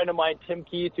good friend of mine, Tim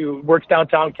Keith, who works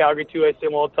downtown Calgary too. I see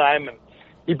him all the time, and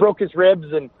he broke his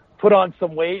ribs and put on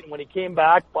some weight. And when he came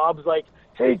back, Bob's like,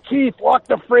 "Hey, Keith, lock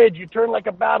the fridge. You turn like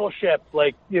a battleship."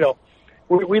 Like,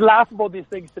 we laugh about these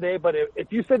things today, but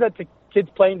if you said that to kids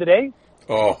playing today,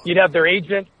 you'd have their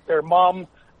agent, their mom,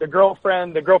 their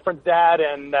girlfriend's dad,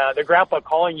 and their grandpa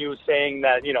calling you saying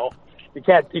that you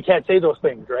can't say those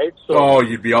things, right? So,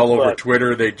 you'd be all over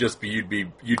Twitter. They'd just be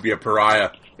you'd be a pariah.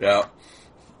 Yeah.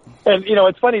 And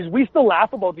it's funny is we still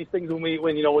laugh about these things when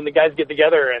the guys get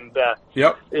together, and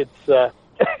yep. It's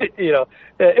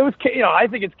it was I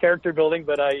think it's character building,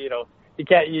 but you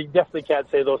definitely can't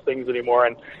say those things anymore,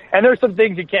 and there's some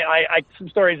things you can't some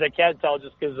stories I can't tell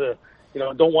just because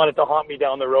don't want it to haunt me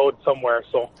down the road somewhere.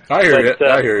 So I hear it.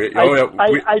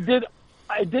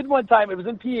 I did one time. It was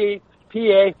in PA.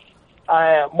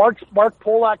 Mark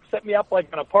Polak set me up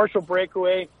like on a partial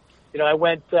breakaway. I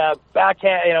went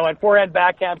backhand. I went forehand,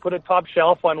 backhand, put a top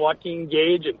shelf on Joaquin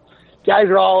Gage, and guys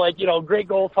are all like, great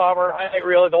goal, Tomer, highlight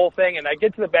reel, the whole thing. And I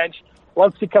get to the bench.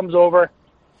 Lauxi comes over,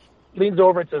 leans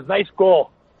over, and says, "Nice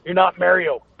goal. You're not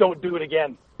Mario. Don't do it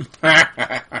again."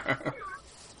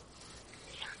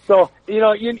 So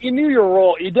you knew your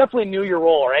role. You definitely knew your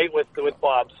role, right, with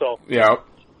Bob. So yeah.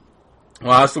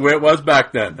 Well, that's the way it was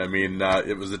back then. I mean,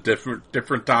 it was a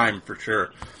different time for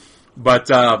sure. But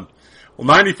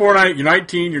 94, you're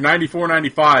 19, you're 94,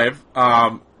 95.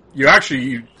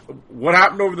 What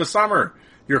happened over the summer?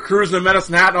 You're cruising in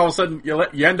Medicine Hat, and all of a sudden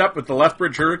you end up with the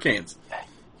Lethbridge Hurricanes.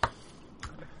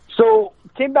 So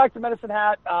came back to Medicine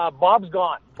Hat. Bob's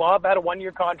gone. Bob had a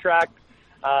 1-year contract.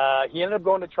 He ended up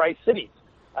going to Tri-Cities.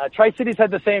 Tri-Cities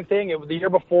had the same thing. The year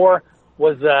before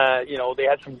was, they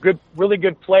had some really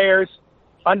good players,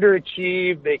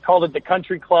 underachieved. They called it the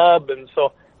country club, and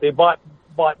so they bought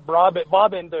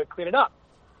Bob in to clean it up.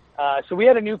 So we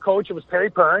had a new coach. It was Perry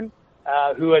Pern,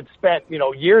 who had spent,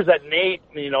 years at Nate,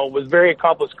 was a very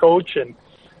accomplished coach. And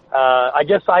I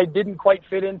guess I didn't quite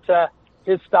fit into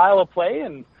his style of play,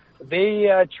 and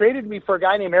they traded me for a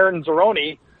guy named Aaron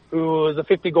Zeroni, who was a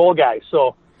 50-goal guy.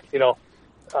 So,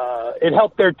 it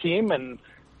helped their team, and,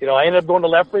 I ended up going to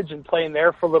Lethbridge and playing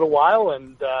there for a little while,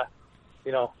 and,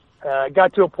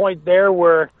 got to a point there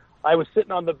where I was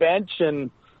sitting on the bench,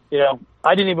 and,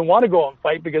 I didn't even want to go out and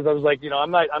fight because I was like,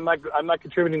 I'm not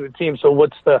contributing to the team, so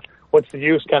what's the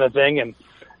use kind of thing. And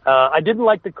I didn't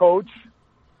like the coach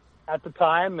at the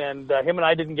time, and him and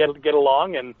I didn't get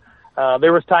along, and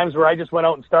there was times where I just went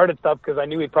out and started stuff because I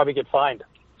knew he'd probably get fined.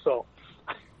 So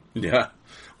yeah.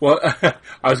 Well,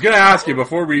 I was going to ask you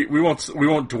before we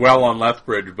won't dwell on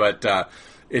Lethbridge, but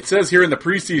it says here in the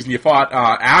preseason you fought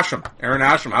Aaron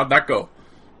Asham. How'd that go?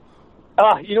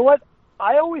 You know what?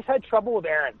 I always had trouble with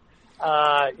Aaron.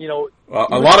 a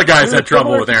lot of guys had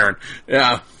trouble with Aaron.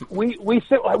 Yeah. We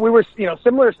were,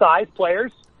 similar size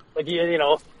players, like,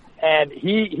 and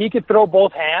he could throw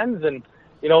both hands, and,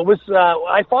 it was,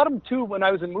 I fought him too when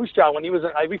I was in Moose Jaw, when he was,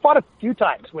 we fought a few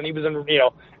times when he was in,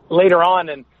 later on,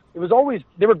 and it was always,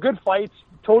 they were good fights,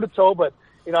 toe to toe, but,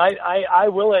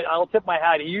 I'll tip my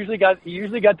hat. He usually got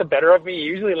the better of me. He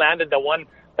usually landed the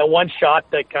one shot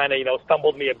that kind of,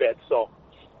 stumbled me a bit, so.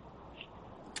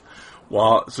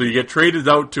 Well, so you get traded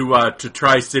out to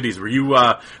Tri-Cities. Were you,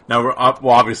 now we're up,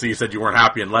 well, obviously you said you weren't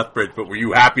happy in Lethbridge, but were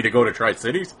you happy to go to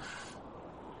Tri-Cities?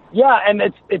 Yeah, and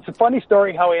it's a funny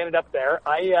story how I ended up there.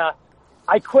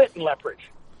 I quit in Lethbridge.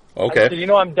 Okay. I said,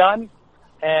 I'm done,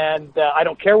 and I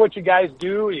don't care what you guys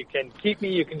do. You can keep me.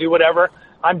 You can do whatever.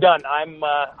 I'm done.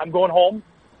 I'm going home,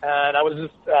 and I was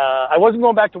just I wasn't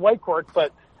going back to Whitecourt,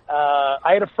 but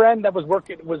I had a friend that worked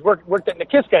at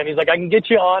Nakiska, and he's like, I can get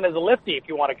you on as a lifty if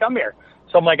you want to come here.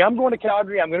 So I'm like, I'm going to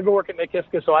Calgary. I'm going to go work at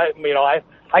Nakiska. So I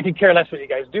could care less what you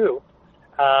guys do.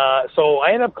 So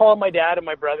I ended up calling my dad and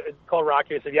my brother, called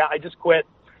Rocky. I said, yeah, I just quit.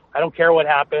 I don't care what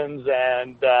happens.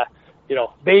 And,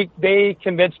 they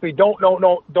convinced me, don't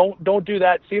do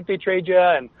that. See if they trade you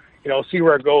and, see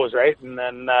where it goes. Right. And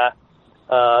then,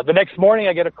 the next morning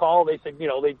I get a call. They said,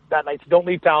 that night, don't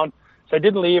leave town. So I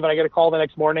didn't leave, and I get a call the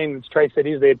next morning. It's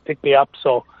Tri-Cities. They had picked me up.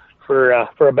 So for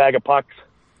a bag of pucks.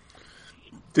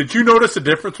 Did you notice a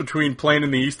difference between playing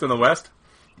in the East and the West?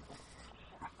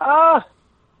 Not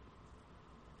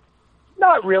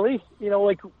really.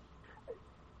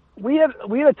 We had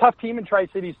a tough team in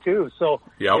Tri-Cities too. So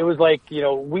Yep. It was like,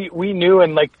 we knew,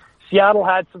 and like Seattle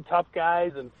had some tough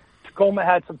guys, and Tacoma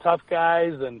had some tough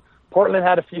guys, and Portland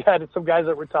had some guys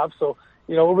that were tough. So,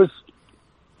 it was,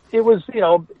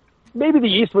 maybe the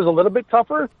East was a little bit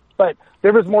tougher, but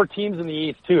there was more teams in the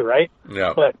East too, right?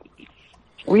 Yeah. But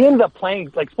we ended up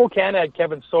playing, like Spokane had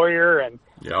Kevin Sawyer and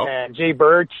Jay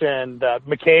Birch and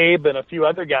McCabe and a few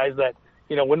other guys that,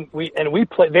 when we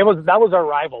played, that was our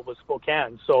rival, was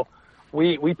Spokane. So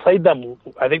we played them.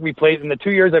 I think we played in the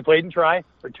 2 years I played in Tri,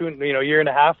 or year and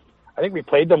a half. I think we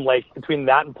played them like between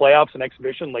that and playoffs and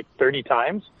exhibition like 30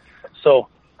 times. So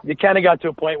you kind of got to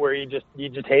a point where you just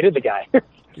hated the guy.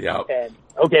 Yeah. And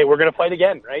okay, we're gonna fight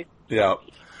again, right? Yeah.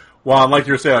 Well, and like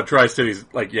you were saying, Tri-Cities,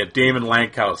 like, Damon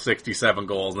Lankhouse, 67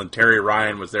 goals, and then Terry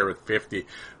Ryan was there with 50.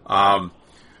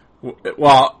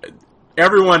 Well,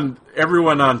 everyone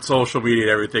on social media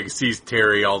and everything sees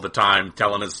Terry all the time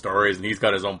telling his stories, and he's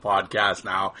got his own podcast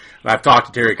now. And I've talked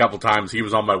to Terry a couple times. He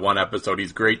was on my one episode.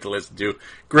 He's great to listen to.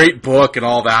 Great book and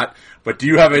all that. But do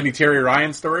you have any Terry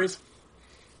Ryan stories?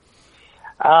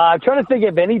 I'm trying to think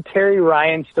of any Terry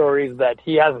Ryan stories that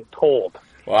he hasn't told.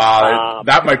 Wow,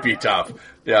 that might be tough.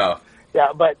 Yeah.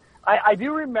 Yeah, but I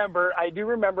do remember it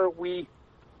was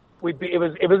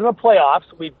in the playoffs.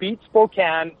 We beat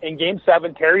Spokane in Game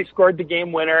 7. Terry scored the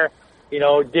game winner.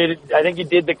 I think he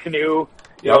did the canoe,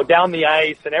 down the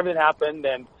ice, and everything happened.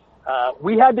 And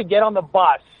we had to get on the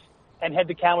bus and head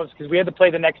to Kamloops because we had to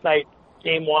play the next night,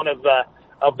 Game 1 of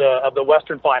the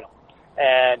Western Final.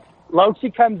 And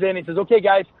Lautsy comes in and says, "Okay,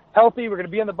 guys, healthy. We're going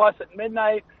to be on the bus at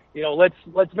midnight.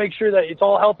 Let's make sure that it's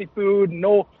all healthy food,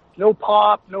 no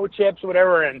pop, no chips,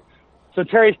 whatever." And so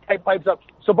Terry pipes up,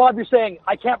 "So Bob, you're saying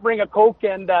I can't bring a Coke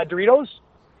and Doritos?"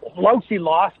 Lautsy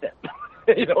lost it.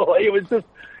 It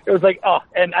was like, oh.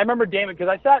 And I remember Damon,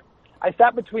 because I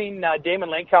sat between Damon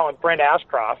Lankow and Brent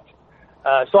Ashcroft.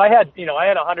 So I had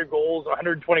 100 goals,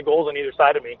 120 goals on either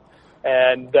side of me.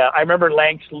 And I remember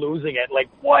Lanks losing it. Like,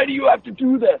 why do you have to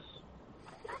do this?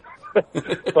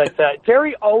 But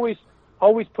Terry always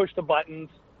pushed the buttons.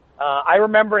 I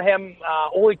remember him,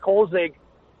 Ole Kolzig,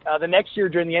 the next year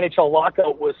during the NHL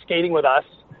lockout was skating with us.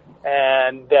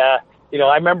 And,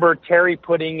 I remember Terry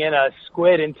putting in a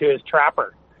squid into his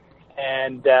trapper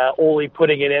and Ole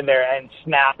putting it in there and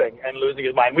snapping and losing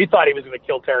his mind. We thought he was going to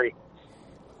kill Terry.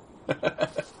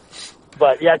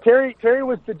 But, yeah, Terry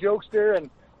was the jokester, and,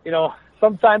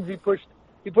 sometimes he pushed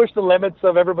the limits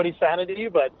of everybody's sanity,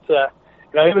 but,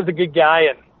 he was a good guy,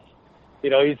 and,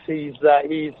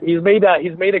 he's made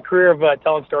a career of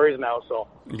telling stories now. So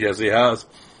yes, he has.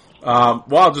 Well,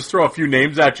 I'll just throw a few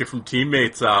names at you from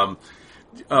teammates.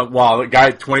 The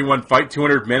guy 21 fight,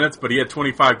 200 minutes, but he had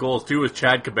 25 goals too. Was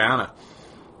Chad Cabana?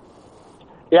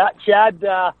 Yeah, Chad.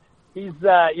 He's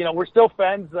we're still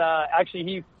friends.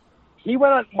 Actually, he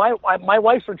went on my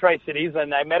wife's from Tri-Cities,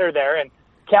 and I met her there, and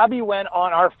Cabby went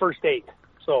on our first date.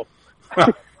 So,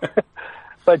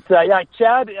 but yeah,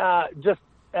 Chad, just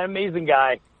an amazing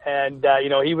guy, and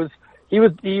he was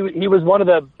one of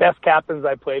the best captains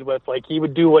I played with. Like, he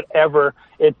would do whatever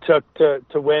it took to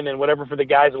win, and whatever for the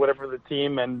guys and whatever for the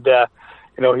team. And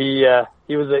he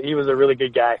he was a really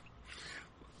good guy.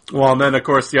 Well, and then of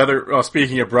course the other.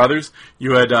 Speaking of brothers,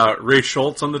 you had Ray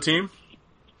Schultz on the team.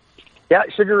 Yeah,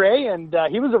 Sugar Ray, and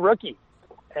he was a rookie.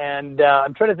 And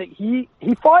I'm trying to think. He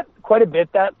fought quite a bit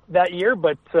that year,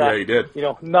 but Yeah, he did.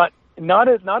 not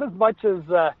as much as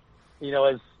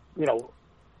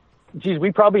geez,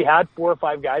 we probably had 4 or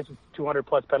 5 guys with 200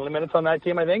 plus penalty minutes on that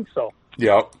team, I think. So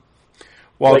Yeah.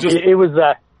 Well, it was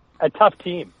a tough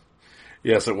team.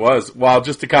 Yes, it was. Well,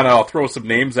 just to kind of, I'll throw some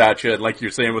names at you, and like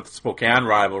you're saying with the Spokane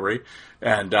rivalry,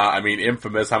 and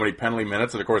infamous, how many penalty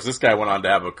minutes, and of course this guy went on to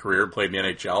have a career, played in the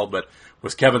NHL, but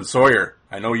was Kevin Sawyer.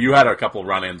 I know you had a couple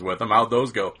run-ins with him. How'd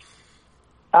those go?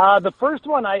 The first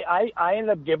one, I ended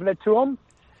up giving it to him,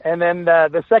 and then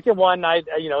the second one,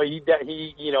 he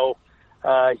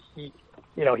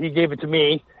gave it to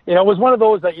me. It was one of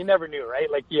those that you never knew,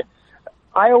 right? Like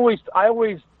I always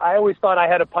thought I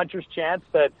had a puncher's chance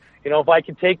that, if I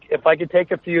could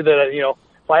take a few that,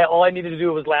 all I needed to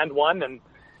do was land one,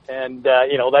 and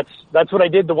that's what I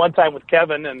did the one time with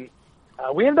Kevin, and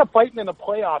we ended up fighting in the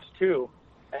playoffs too.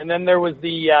 And then there was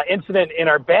the incident in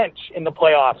our bench in the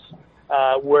playoffs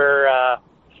where I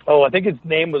think his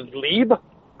name was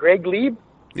Greg Lieb.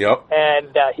 Yep.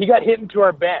 And he got hit into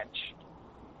our bench,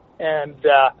 and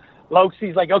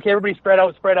Lauxie's like, okay, everybody spread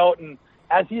out, and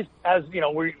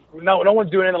no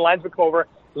one's doing it, and the linesman come over.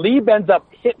 Lieb ends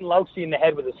up hitting Lauxie in the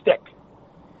head with a stick.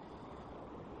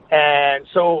 And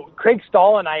so Craig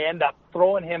Stahl and I end up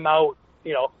throwing him out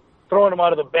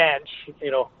of the bench,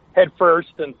 head first,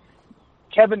 and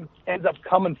Kevin ends up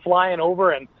coming flying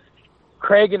over, and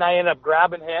Craig and I end up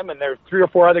grabbing him, and there are 3 or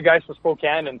 4 other guys from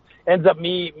Spokane, and ends up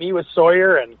me with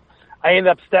Sawyer, and I ended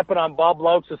up stepping on Bob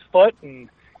Laux's foot, and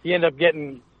he ended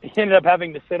up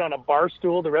having to sit on a bar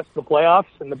stool the rest of the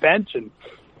playoffs in the bench,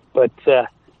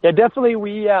 definitely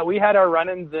we had our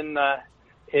run-ins and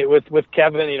with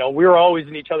Kevin. We were always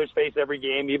in each other's face every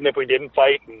game, even if we didn't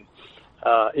fight, and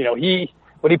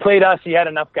when he played us, he had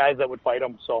enough guys that would fight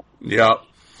him. So yeah.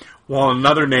 Well,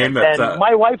 another name that's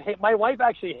my wife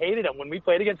actually hated him when we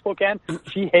played against Spokane.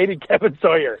 She hated Kevin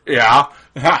Sawyer. Yeah.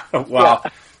 Well, yeah.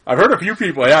 I've heard a few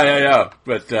people. Yeah.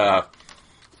 But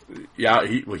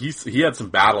he had some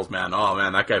battles, man. Oh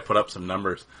man, that guy put up some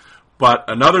numbers. But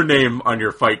another name on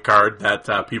your fight card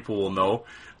that people will know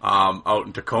out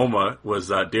in Tacoma was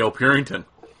Dale Purington.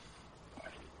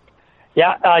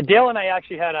 Yeah, Dale and I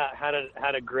actually had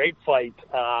a great fight.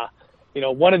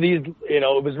 One of these,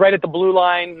 it was right at the blue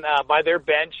line by their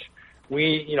bench.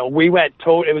 We went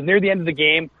toe. It was near the end of the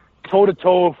game, toe to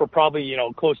toe for probably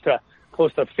close to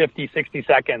 50, 60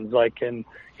 seconds. I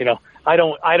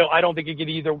don't think you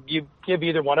could give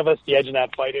either one of us the edge in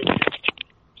that fight. It was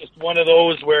just one of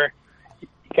those where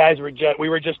we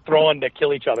were just throwing to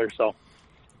kill each other. So.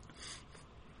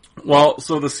 Well,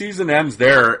 so the season ends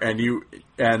there, and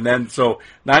then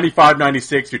 95,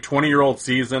 96, your 20-year-old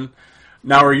season.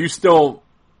 Now, are you still,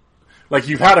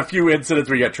 you've had a few incidents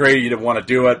where you got traded, you didn't want to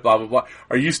do it, blah, blah, blah.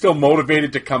 Are you still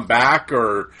motivated to come back,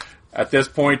 or at this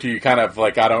point, are you kind of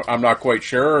I'm not quite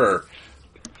sure, or?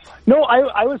 No,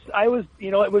 I was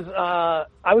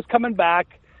coming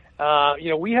back.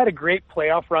 We had a great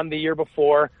playoff run the year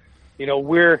before.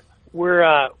 We're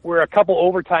a couple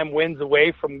overtime wins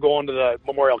away from going to the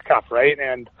Memorial Cup, right?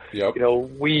 And yep.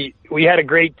 We had a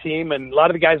great team, and a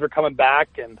lot of the guys were coming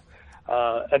back, and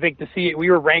I think we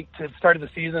were ranked at the start of the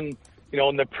season.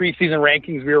 In the preseason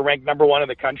rankings, we were ranked number 1 in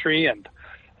the country, and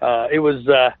it was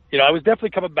I was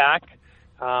definitely coming back.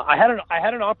 I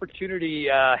had an opportunity.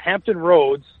 Hampton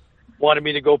Roads wanted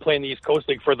me to go play in the East Coast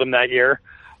League for them that year,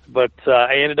 but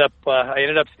I ended up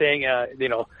staying.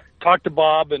 Talked to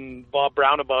Bob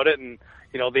Brown about it, and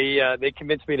they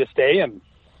convinced me to stay, and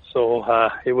so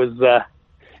it was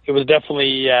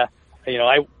definitely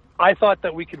I thought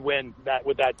that we could win that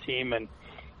with that team, and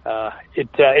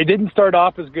it didn't start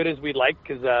off as good as we'd like,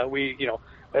 because we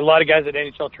a lot of guys at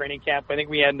NHL training camp. I think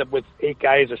we ended up with 8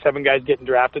 guys or 7 guys getting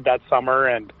drafted that summer,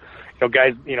 and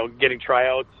guys getting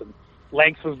tryouts, and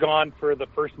Lanks was gone for the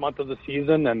first month of the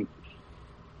season, and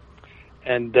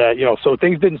so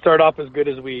things didn't start off as good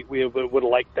as we would have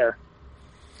liked there.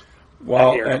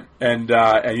 Well, and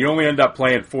you only end up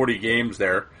playing 40 games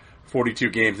there, 42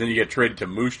 games, then you get traded to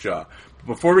Moose Jaw. But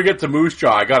before we get to Moose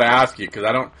Jaw, I got to ask you, because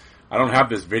I don't have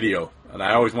this video, and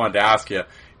I always wanted to ask you.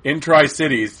 In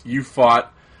Tri-Cities, you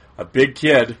fought a big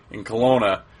kid in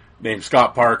Kelowna named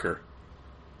Scott Parker.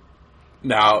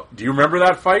 Now, do you remember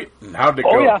that fight, and how did it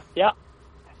go? Oh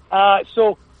yeah.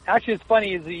 So. Actually, it's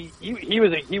funny. Is he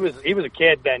was a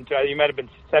kid then too. He might have been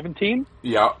 17.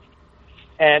 Yeah.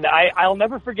 And I'll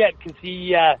never forget, because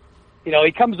he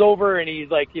he comes over and he's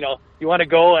like, you want to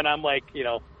go? And I'm like,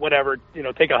 whatever,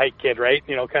 take a hike, kid, right?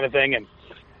 Kind of thing.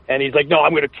 And he's like, no,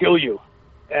 I'm going to kill you.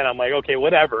 And I'm like, okay,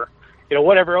 whatever,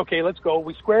 whatever. Okay, let's go.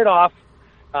 We squared off.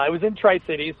 It was in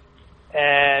Tri-Cities.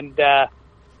 And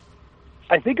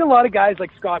I think a lot of guys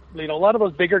like Scott, a lot of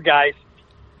those bigger guys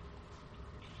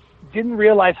didn't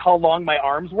realize how long my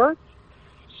arms were.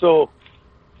 So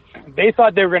they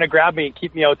thought they were going to grab me and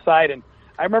keep me outside. And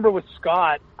I remember with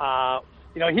Scott,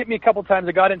 he hit me a couple times.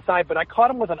 I got inside, but I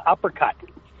caught him with an uppercut.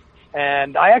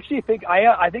 And I actually think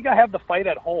I have the fight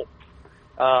at home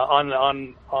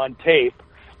on tape.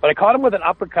 But I caught him with an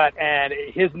uppercut, and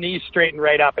his knees straightened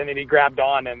right up, and then he grabbed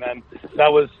on, and then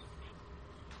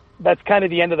that's kind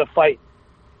of the end of the fight.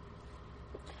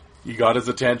 You got his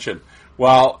attention.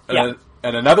 Well, yeah.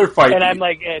 And another fight. And I'm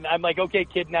like, okay,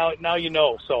 kid, now you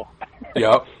know. So.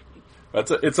 Yep.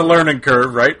 It's a learning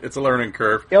curve, right? It's a learning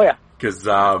curve. Oh yeah. Because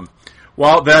and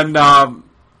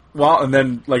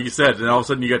then like you said, then all of a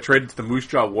sudden you got traded to the Moose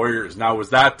Jaw Warriors. Now was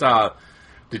that?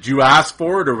 Did you ask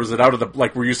for it, or was it out of the,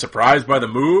 were you surprised by the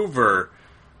move, or?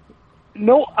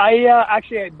 No,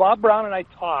 actually, Bob Brown and I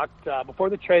talked before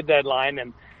the trade deadline,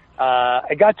 and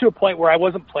I got to a point where I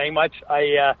wasn't playing much.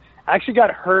 I actually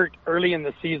got hurt early in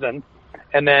the season,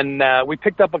 and then we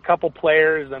picked up a couple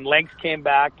players, and length came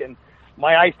back, and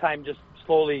my ice time just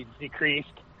slowly decreased.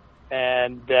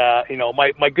 And,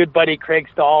 my good buddy Craig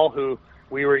Stahl, who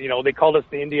we were, they called us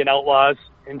the Indian Outlaws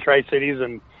in Tri-Cities,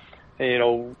 and,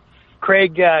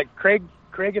 Craig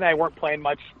and I weren't playing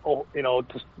much,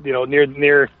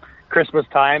 near Christmas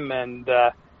time. And,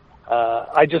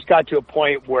 I just got to a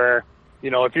point where,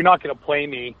 if you're not going to play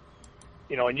me,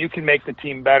 and you can make the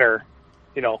team better,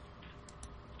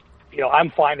 I'm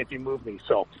fine if you move me.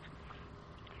 So,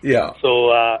 yeah.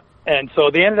 So, so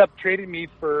they ended up trading me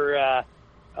for,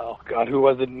 oh God, who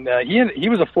was it? He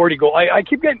was a 40 goal. I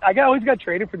always got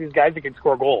traded for these guys that can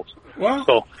score goals. Wow.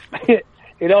 So,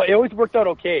 it always worked out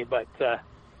okay, but I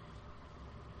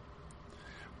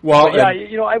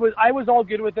was all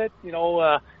good with it.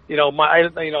 I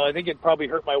think it probably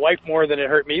hurt my wife more than it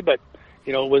hurt me, but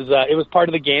it was part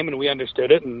of the game, and we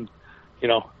understood it. And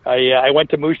I went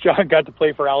to Moose Jaw and got to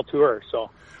play for Al Tour. So.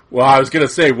 Well, I was going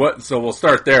to say so we'll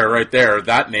start there, right there,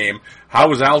 that name. How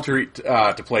was Al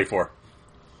to play for?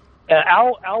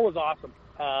 Al was awesome.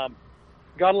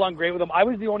 Got along great with him. I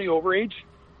was the only overage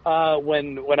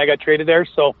when I got traded there,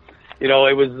 so it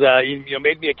was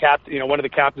made me a captain, one of the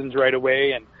captains right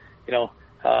away. And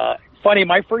funny,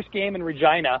 my first game in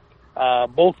Regina,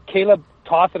 both Caleb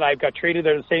Toth and I got traded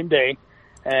there the same day,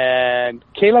 and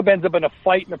Caleb ends up in a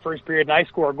fight in the first period, and I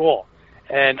score a goal,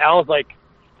 and Al's like,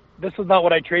 "This is not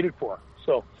what I traded for."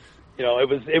 So,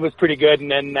 it was pretty good. And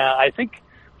then I think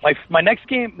the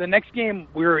next game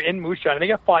we were in Moose Jaw, I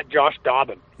think I fought Josh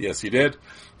Dobbin. Yes, you did.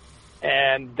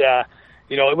 And it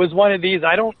was one of these.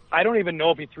 I don't even know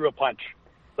if he threw a punch.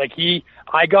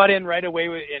 I got in right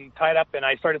away and tied up, and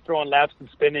I started throwing laps and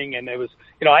spinning, and it was,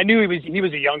 I knew he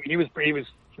was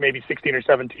maybe 16 or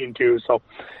 17 too. So,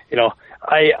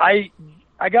 I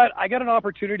got an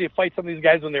opportunity to fight some of these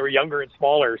guys when they were younger and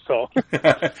smaller. So,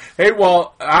 hey,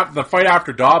 well, the fight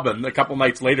after Dobbin, a couple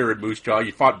nights later at Moose Jaw,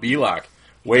 you fought Belak.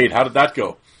 Wade, how did that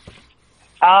go?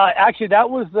 Actually, that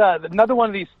was another one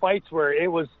of these fights where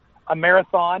it was a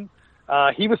marathon.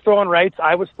 He was throwing rights,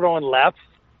 I was throwing lefts,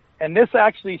 and this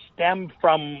actually stemmed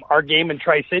from our game in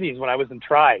Tri-Cities when I was in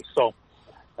Tri. So,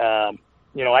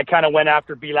 I kind of went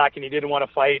after Belak, and he didn't want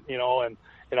to fight, and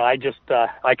I just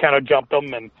I kind of jumped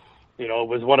him, and it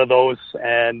was one of those.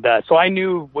 And so I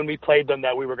knew when we played them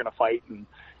that we were going to fight, and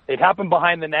it happened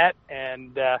behind the net,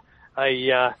 and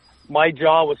my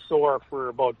jaw was sore for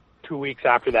about 2 weeks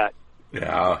after that.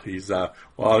 Yeah, he's a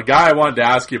guy I wanted to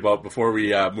ask you about before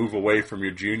we move away from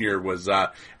your junior was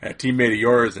a teammate of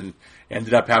yours and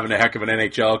ended up having a heck of an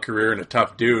NHL career and a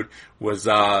tough dude was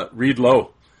Reed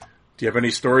Lowe. Do you have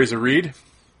any stories of Reed?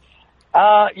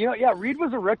 Reed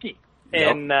was a rookie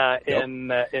in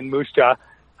Moose Jaw.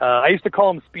 I used to call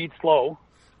him Speed Slow.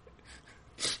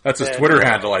 That's his Twitter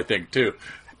handle, I think, too.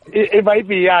 It might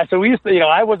be, yeah. So we used to,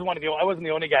 I wasn't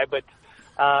the only guy, but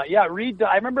Reed.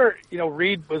 I remember,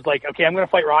 Reed was like, "Okay, I'm going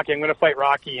to fight Rocky,"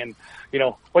 and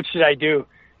what should I do?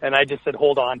 And I just said,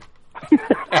 "Hold on."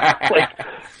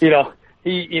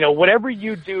 He, whatever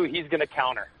you do, he's going to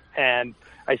counter. And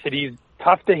I said, he's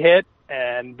tough to hit,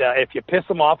 and if you piss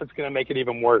him off, it's going to make it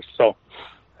even worse. So,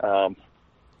 he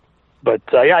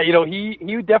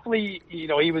definitely,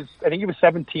 I think he was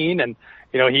 17, and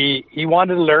he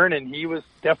wanted to learn, and he was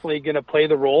definitely going to play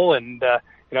the role, and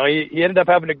he ended up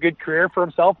having a good career for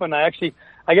himself. And I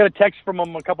got a text from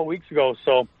him a couple of weeks ago,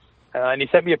 so and he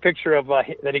sent me a picture of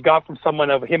that he got from someone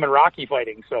of him and Rocky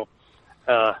fighting. So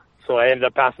I ended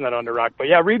up passing that on to Rock. But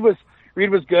yeah, Reed was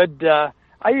good.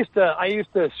 I used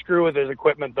to screw with his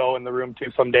equipment though in the room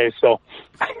too some days. So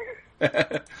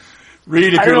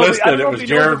Reed, if you're listening, it was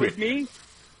Jeremy. It was me.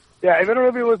 Yeah, I don't know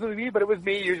if it was me, but it was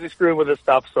me usually screwing with his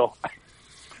stuff. So.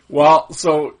 Well,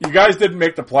 so you guys didn't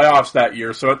make the playoffs that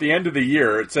year. So at the end of the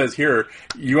year, it says here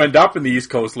you end up in the East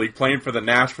Coast League playing for the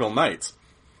Nashville Knights.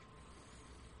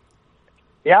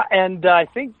 Yeah, and I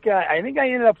think I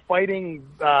ended up fighting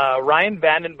Ryan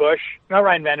Vandenbush. Not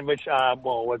Ryan Vandenbush.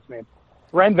 What's his name?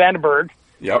 Ryan Vandenberg.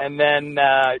 Yep. And then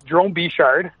Jerome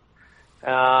Bichard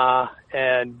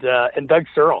and Doug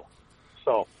Searle.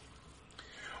 So.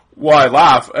 Well, I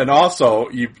laugh, and also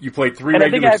you played three and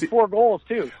regular. I think I had 4 goals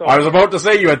too. So. I was about to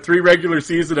say you had 3 regular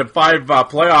season and 5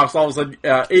 playoffs. All of a sudden,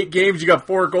 8 games, you got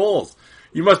 4 goals.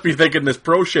 You must be thinking this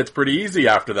pro shit's pretty easy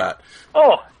after that.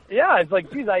 Oh yeah, it's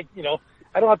like, geez, I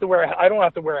don't have to wear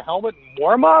a helmet and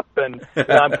warm up, and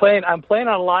I'm playing on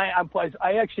a line.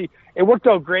 It worked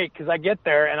out great because I get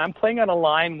there and I'm playing on a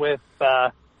line with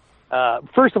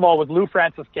first of all with Lou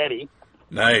Francischetti.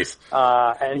 Nice.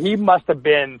 And he must have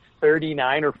been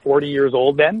 39 or 40 years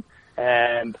old then,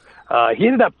 and he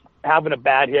ended up having a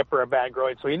bad hip or a bad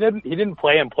groin, so he didn't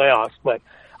play in playoffs. But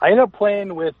I ended up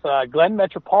playing with Glenn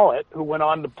Metropolit, who went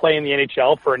on to play in the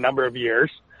NHL for a number of years,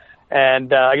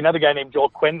 and another guy named Joel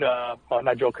Quinville,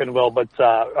 not Joel Quinville,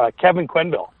 but Kevin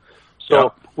Quinville.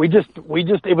 So we just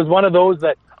it was one of those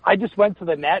that I just went to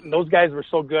the net, and those guys were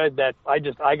so good that I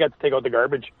got to take out the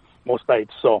garbage most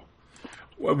nights. So.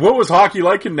 What was hockey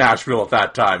like in Nashville at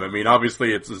that time? I mean,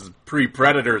 obviously it's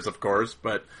pre-Predators, of course,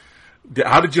 but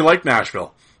how did you like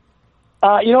Nashville?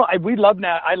 I love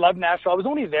Nashville. I was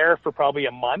only there for probably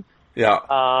a month. Yeah.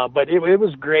 But it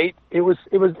was great. It was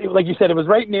like you said, it was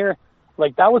right near,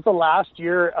 like that was the last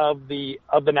year of the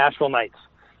Nashville Knights.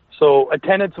 So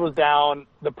attendance was down.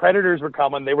 The Predators were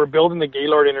coming. They were building the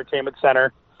Gaylord Entertainment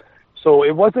Center. So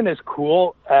it wasn't as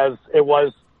cool as it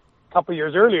was a couple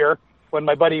years earlier, when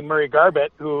my buddy Murray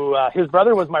Garbett, who his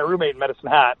brother was my roommate in Medicine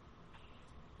Hat,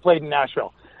 played in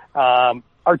Nashville.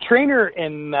 Our trainer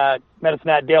in Medicine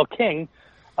Hat, Dale King,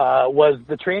 was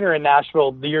the trainer in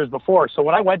Nashville the years before. So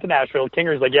when I went to Nashville,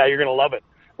 Kinger's like, "Yeah, you're gonna love it.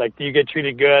 Like, you get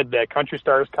treated good. The country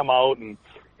stars come out, and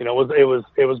it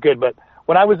was good." But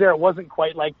when I was there, it wasn't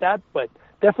quite like that. But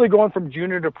definitely going from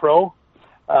junior to pro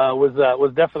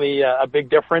was definitely a big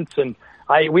difference. And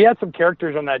we had some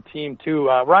characters on that team too.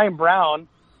 Ryan Brown,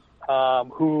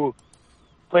 who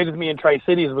played with me in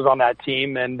Tri-Cities, was on that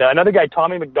team. And another guy,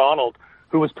 Tommy McDonald,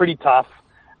 who was pretty tough,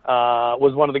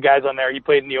 was one of the guys on there. He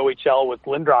played in the OHL with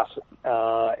Lindros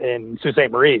in Sault Ste.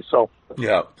 Marie. So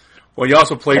yeah. Well, you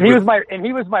also played he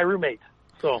was my roommate.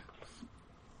 So.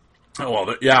 Oh,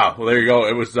 well, yeah. Well, there you go.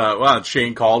 It was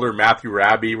Shane Calder, Matthew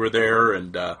Raby were there,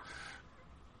 and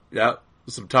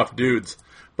some tough dudes.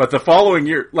 But the following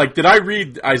year, like, did I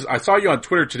read, I saw you on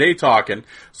Twitter today talking,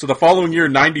 so the following year,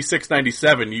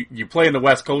 96-97, you play in the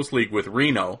West Coast League with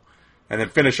Reno, and then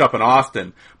finish up in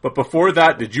Austin. But before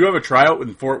that, did you have a tryout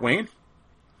in Fort Wayne?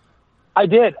 I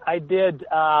did.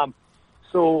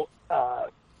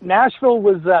 Nashville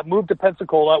was moved to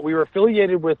Pensacola. We were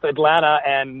affiliated with Atlanta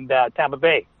and Tampa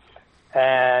Bay.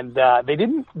 And they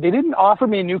didn't offer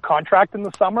me a new contract in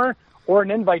the summer or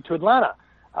an invite to Atlanta.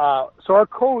 So our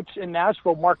coach in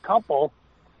Nashville, Mark Kumpel,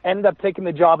 ended up taking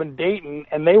the job in Dayton,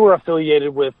 and they were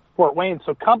affiliated with Fort Wayne.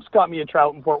 So Kumps got me a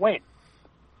tryout in Fort Wayne.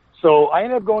 So I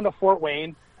ended up going to Fort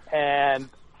Wayne, and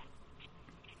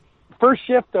first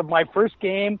shift of my first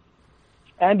game,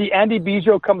 Andy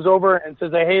Bijo comes over and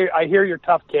says, "Hey, I hear you're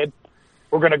tough, kid.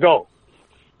 We're going to go."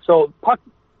 So puck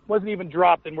wasn't even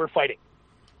dropped, and we're fighting.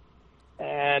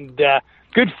 And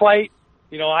good fight.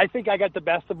 I think I got the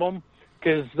best of them.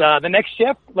 Because the next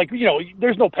shift,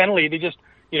 there's no penalty. They just,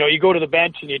 you go to the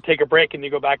bench and you take a break and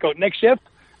you go back out. Next shift,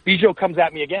 Bijo comes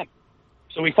at me again.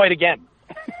 So we fight again.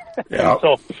 Yeah.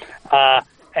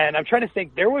 And I'm trying to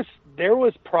think, there was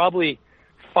probably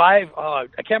 5, I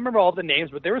can't remember all the names,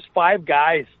 but there was 5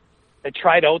 guys that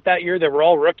tried out that year that were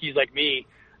all rookies like me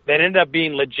that ended up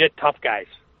being legit tough guys.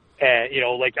 And,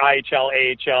 like IHL,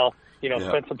 AHL,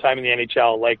 spent some time in the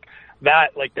NHL.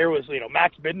 There was,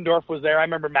 Max Biddendorf was there. I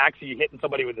remember Maxie hitting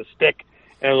somebody with a stick,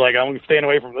 and I was like, I'm staying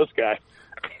away from this guy.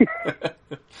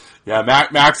 Yeah,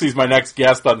 Maxie's my next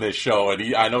guest on this show,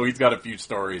 and I know he's got a few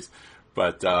stories.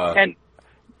 But and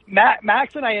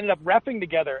Max and I ended up reffing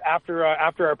together after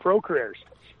our pro careers.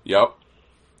 Yep.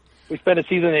 We spent a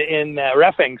season in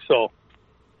reffing, so.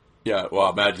 Yeah,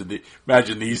 well,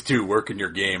 imagine these two working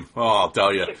your game. Oh, I'll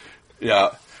tell you.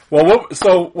 Yeah.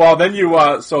 Well, then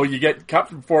you get cut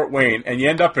from Fort Wayne, and you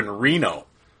end up in Reno.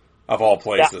 of all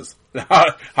places. Yeah.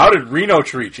 How did Reno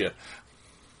treat you?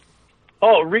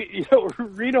 Oh,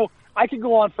 Reno, I could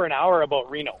go on for an hour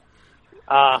about Reno.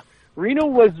 Reno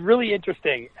was really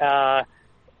interesting. I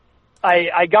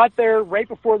got there right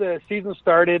before the season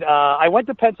started. I went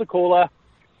to Pensacola,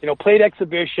 played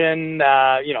exhibition,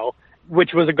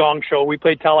 which was a gong show. We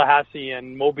played Tallahassee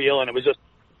and Mobile, and it was just,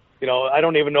 I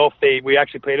don't even know if we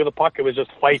actually played with a puck. It was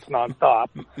just fights nonstop.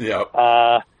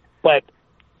 Yeah. But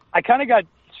I kind of got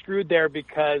screwed there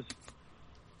because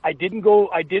I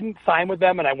didn't sign with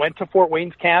them, and I went to Fort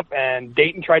Wayne's camp, and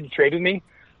Dayton tried to trade with me.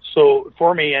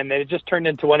 For me, and it just turned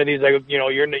into one of these, like,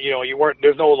 you weren't,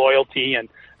 there's no loyalty, and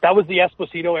that was the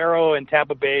Esposito era in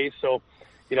Tampa Bay. So,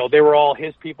 they were all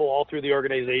his people all through the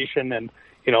organization, and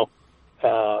it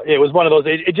was one of those.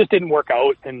 It just didn't work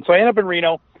out, and so I ended up in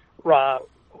Reno.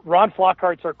 Ron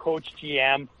Flockhart's our coach,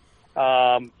 GM,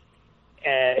 and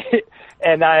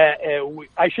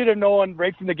I should have known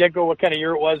right from the get go what kind of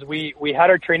year it was. We had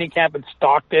our training camp in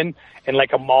Stockton, and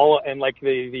like a mall, and like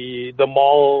the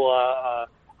mall.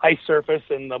 Ice surface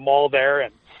in the mall there,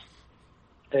 and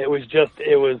it was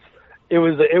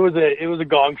a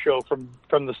gong show from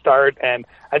the start, and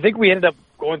I think we ended up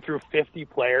going through 50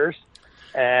 players,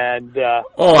 and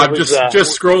I'm just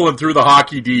scrolling through the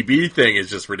hockey DB thing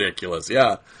is just ridiculous.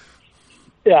 Yeah,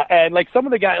 and like some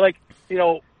of the guys,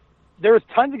 there was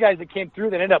tons of guys that came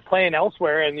through that ended up playing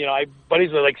elsewhere, and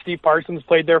buddies with like Steve Parsons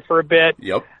played there for a bit.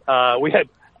 Yep. We had,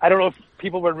 I don't know if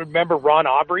people would remember Ron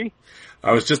Aubrey.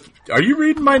 Are you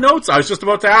reading my notes? I was just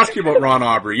about to ask you about Ron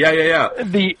Aubrey. Yeah.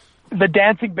 The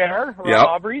Dancing Bear, Ron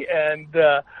Aubrey, and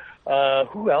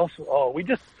who else? Oh, we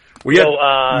had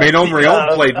Manon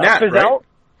Riom played net, Fizell, right?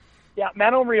 Yeah,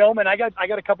 Manon Riom, and I got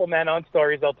a couple Manon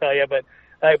stories I'll tell you, but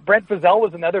Brent Fizell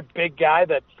was another big guy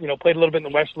that played a little bit in the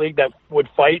West League that would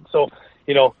fight. So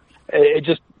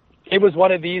it was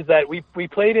one of these that we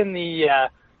played in the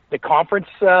conference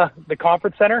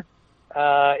center.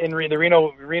 In the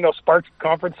Reno Sparks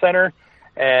Conference Center,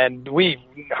 and we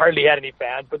hardly had any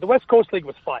fans, but the West Coast League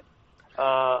was fun.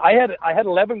 I had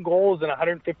 11 goals and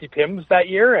 150 PIMs that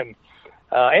year, and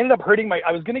I ended up hurting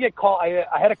I was going to get call. I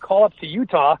had a call up to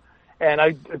Utah, and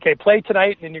play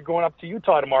tonight, and then you're going up to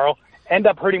Utah tomorrow. End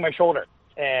up hurting my shoulder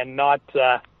and not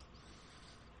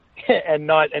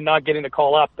getting the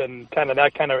call up, and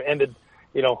that kind of ended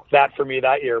that for me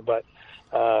that year. But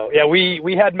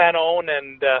we had Manon,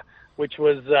 and which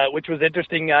was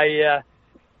interesting.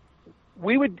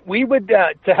 We would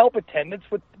to help attendance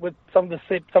with some of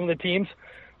the teams,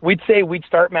 we'd say we'd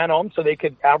start Manon so they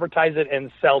could advertise it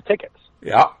and sell tickets.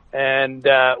 Yeah. And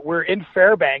we're in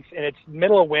Fairbanks, and it's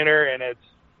middle of winter, and it's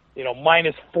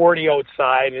minus 40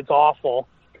 outside. It's awful,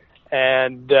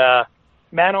 and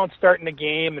Manon's starting the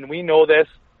game, and we know this.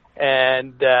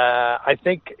 And I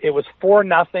think it was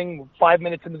 4-0, 5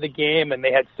 minutes into the game, and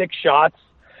they had 6 shots.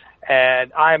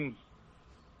 And I'm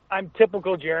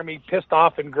typical Jeremy, pissed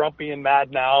off and grumpy and mad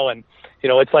now, and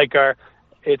it's like our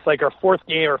 4th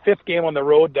game or 5th game on the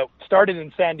road that started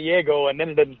in San Diego and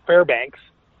ended in Fairbanks.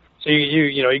 So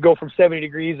you go from 70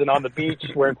 degrees and on the beach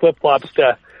wearing flip flops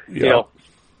to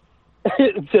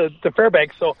to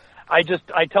Fairbanks. So I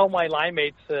tell my line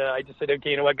mates, I just said,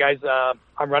 okay, you know what, guys,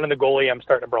 I'm running the goalie. I'm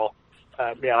starting to brawl.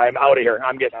 I'm out of here.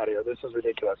 I'm getting out of here. This is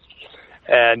ridiculous.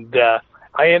 And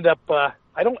I end up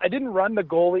I didn't run the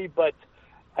goalie, but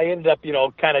I ended up,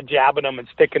 kind of jabbing them and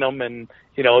sticking them, and,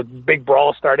 big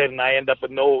brawl started, and I end up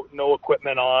with no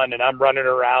equipment on, and I'm running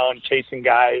around chasing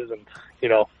guys and,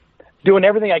 doing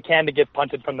everything I can to get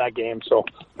punted from that game. So,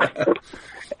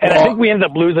 and I think we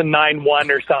ended up losing 9-1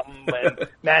 or something.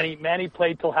 And Manny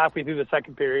played till halfway through the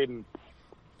second period,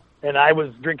 and I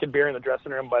was drinking beer in the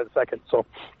dressing room by the second. So,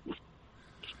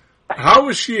 how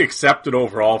was she accepted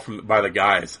overall by the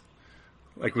guys?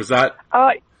 Like, was that?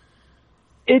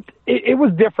 It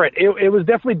was different. It was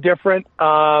definitely different.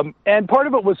 And part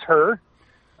of it was her.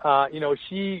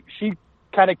 She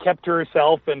kind of kept to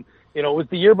herself, and it was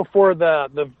the year before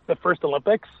the first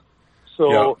Olympics.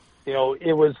 So,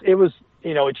 it was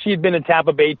she'd been in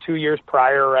Tampa Bay 2 years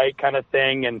prior, right, kind of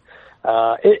thing, and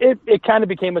it kind of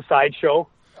became a sideshow.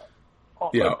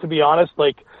 Yeah. To be honest,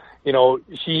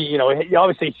 she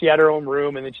obviously she had her own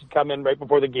room, and then she'd come in right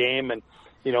before the game, and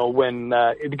when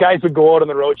the guys would go out on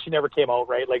the road, she never came out,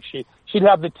 right? Like she'd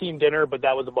have the team dinner, but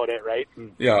that was about it, right?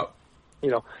 And, yeah.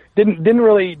 Didn't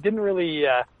really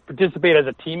participate as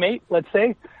a teammate, let's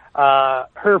say.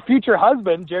 Her future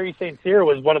husband, Jerry St. Cyr,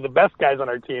 was one of the best guys on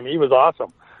our team. He was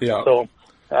awesome. Yeah. So,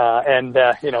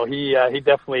 he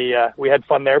definitely, we had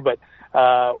fun there, but,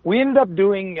 we ended up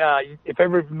doing, if I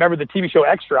remember the TV show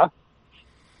Extra,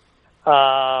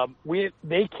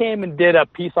 they came and did a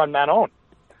piece on Manon.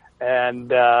 And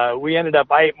we ended up,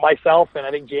 myself and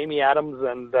I think Jamie Adams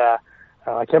and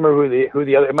I can't remember who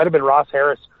the other, it might have been Ross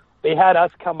Harris. They had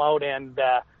us come out and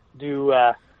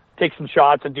take some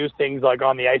shots and do things like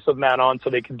on the ice with Man On so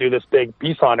they could do this big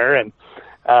piece on her. And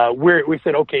we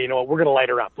said, okay, you know what, we're going to light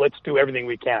her up. Let's do everything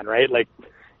we can, right? Like,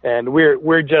 and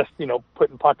we're just, you know,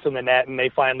 putting pucks in the net, and they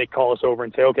finally call us over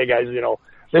and say, okay, guys, you know,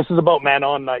 this is about Man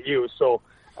On, not you. So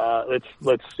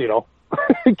let's you know,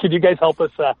 could you guys help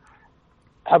us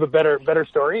have a better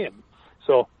story? And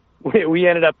so we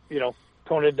ended up, you know,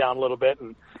 toning it down a little bit.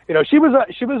 And you know, she was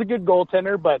a good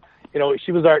goaltender, but you know,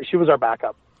 she was our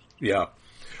backup. Yeah.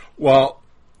 Well,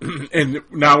 and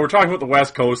now we're talking about the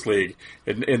West Coast League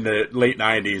in the late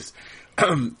 90s.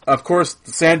 Of course,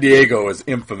 San Diego is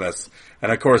infamous.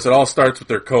 And, of course, it all starts with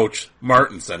their coach,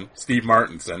 Martinson, Steve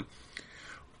Martinson.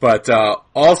 But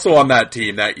also on that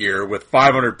team that year with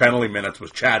 500 penalty minutes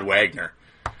was Chad Wagner.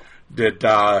 Do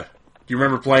you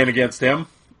remember playing against him?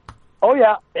 Oh,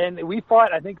 yeah. And we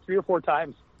fought, I think, 3 or 4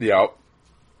 times. Yeah.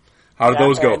 How did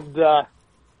those go? And,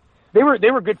 they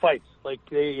were good fights. Like,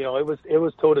 you know, it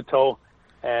was toe to toe.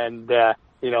 And,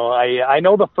 you know, I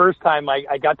know the first time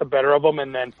I got the better of him,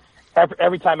 and then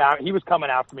every time he was coming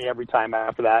after me every time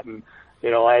after that. And, you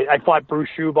know, I fought Bruce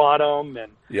Shoebottom,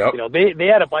 and, yep. You know, they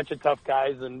had a bunch of tough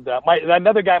guys. And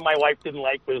another guy my wife didn't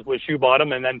like was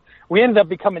Shoebottom, and then we ended up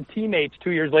becoming teammates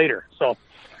 2 years later. So,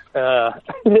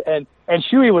 and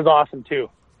Shuey was awesome too.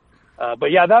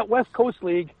 But yeah, that West Coast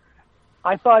League,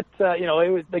 I thought, you know,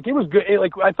 it was good.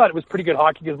 I thought it was pretty good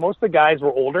hockey because most of the guys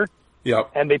were older.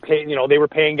 Yep. And they were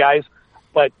paying guys,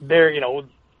 but you know,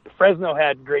 Fresno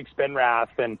had Greg Spinrath,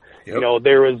 and, yep. You know,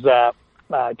 there was,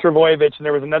 Travojevic, and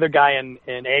there was another guy in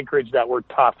Anchorage that were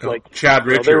tough. Like Chad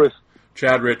Richards. You know,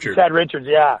 Chad Richards. Chad Richards.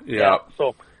 Yeah. Yeah.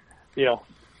 So, you know,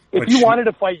 if you wanted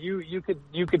to fight, you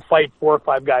could fight 4 or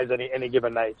 5 guys any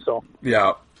given night. So.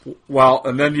 Yeah. Well,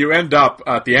 and then you end up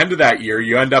at the end of that year,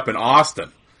 you end up in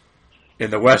Austin in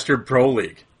the Western Pro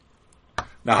League.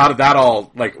 Now, how did that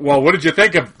all, what did you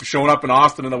think of showing up in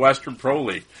Austin in the Western Pro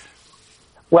League?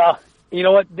 Well, you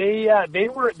know what, they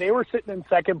were sitting in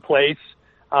second place.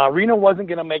 Reno wasn't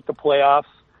going to make the playoffs,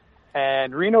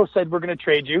 and Reno said, we're going to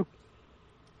trade you.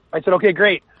 I said, okay,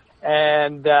 great.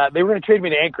 And they were going to trade me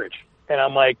to Anchorage. And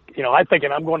I'm like, you know, I'm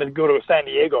thinking I'm going to go to San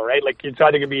Diego, right? Like, it's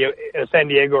either going to be a San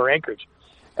Diego or Anchorage.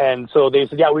 And so they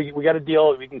said, yeah, we got a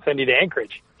deal. We can send you to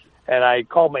Anchorage. And I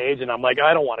called my agent. I'm like,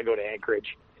 I don't want to go to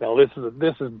Anchorage. You know,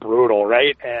 this is brutal,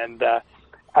 right? And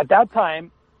at that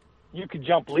time, you could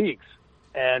jump leagues.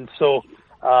 And so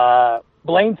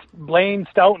Blaine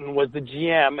Stoughton was the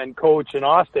GM and coach in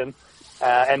Austin,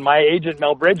 and my agent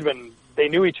Mel Bridgman. They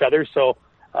knew each other, so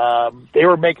they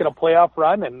were making a playoff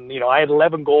run. And you know, I had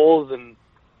 11 goals and,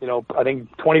 you know, I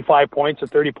think 25 points or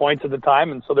 30 points at the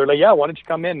time. And so they're like, yeah, why don't you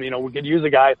come in? You know, we could use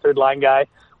a third line guy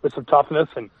with some toughness.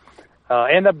 And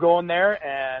I ended up going there,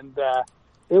 and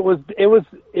it was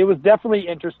definitely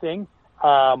interesting.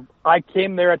 I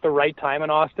came there at the right time in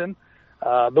Austin.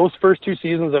 Those first 2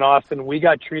 seasons in Austin, we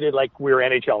got treated like we were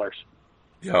NHLers.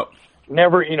 Yep.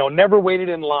 Never waited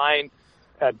in line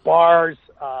at bars.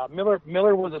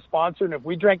 Miller was a sponsor, and if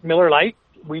we drank Miller Lite,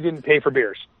 we didn't pay for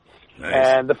beers. Nice.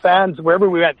 And the fans, wherever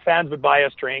we went, fans would buy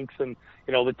us drinks, and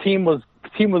you know, the team was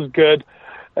good.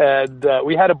 And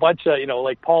we had a bunch of, you know,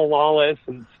 like Paul Lawless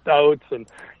and Stouts and,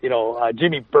 you know,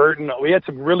 Jimmy Burton. We had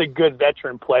some really good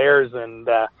veteran players and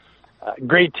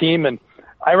great team. And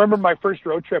I remember my first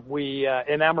road trip, we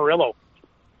in Amarillo,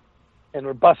 and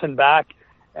we're bussing back,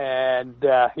 and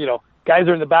you know, guys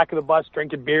are in the back of the bus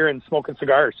drinking beer and smoking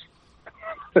cigars.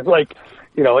 Like,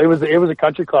 you know, it was a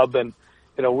country club, and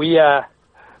you know, we had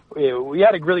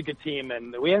a really good team,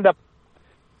 and we ended up.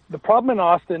 The problem in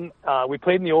Austin, we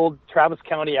played in the old Travis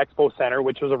County Expo Center,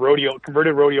 which was a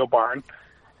converted rodeo barn,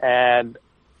 and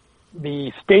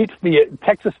the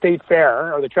Texas State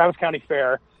Fair, or the Travis County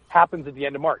Fair, happens at the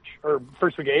end of March or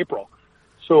first week of April.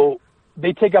 So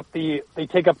they take up the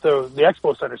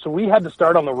Expo Center. So we had to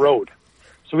start on the road.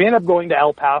 So we ended up going to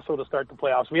El Paso to start the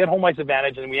playoffs. We had home ice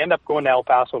advantage, and we ended up going to El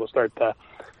Paso to start the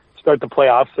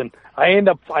playoffs. And I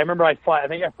remember I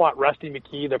think I fought Rusty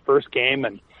McKee the first game,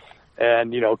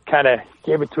 and you know, kind of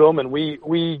gave it to him, and we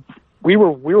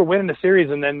were winning the series,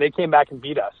 and then they came back and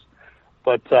beat us.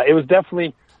 But it was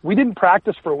definitely, we didn't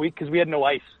practice for a week because we had no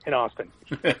ice in Austin.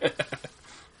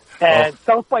 And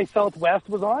South by Southwest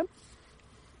was on,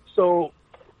 so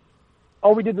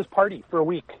all we did was party for a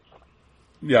week.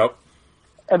 Yep.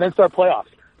 And then start playoffs.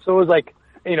 So it was like,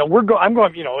 you know, I'm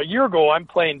going, you know, a year ago I'm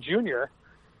playing junior,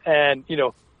 and you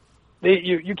know,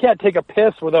 you can't take a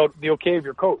piss without the okay of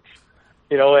your coach.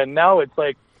 You know, and now it's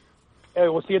like, hey,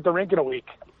 we'll see you at the rink in a week.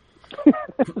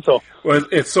 So, well,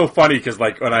 it's so funny because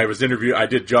like when I was interviewed, I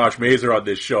did Josh Mazer on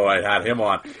this show. I had him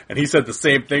on, and he said the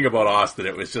same thing about Austin.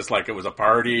 It was just like it was a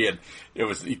party, and it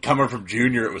was coming from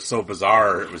junior. It was so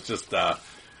bizarre. It was just,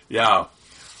 yeah.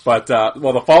 But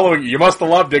well, the following you must have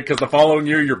loved it because the following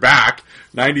year you're back,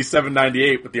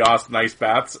 97-98 with the Austin Ice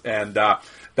Bats, and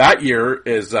that year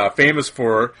is famous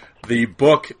for the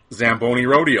book Zamboni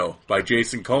Rodeo by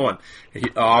Jason Cohen.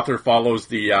 The author follows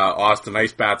the Austin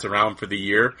Ice Bats around for the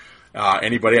year.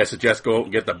 Anybody, I suggest go out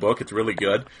and get the book. It's really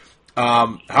good.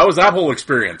 How was that whole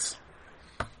experience?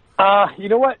 You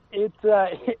know what? It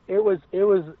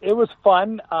was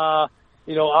fun.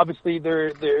 You know, obviously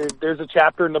there's a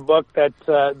chapter in the book that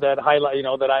highlight, you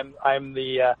know, that I'm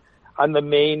the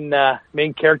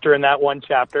main character in that one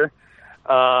chapter.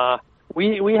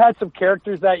 We had some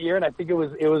characters that year, and I think it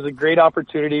was a great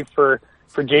opportunity for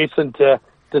Jason to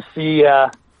see you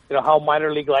know, how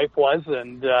minor league life was,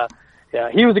 and yeah,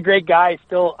 he was a great guy.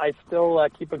 I still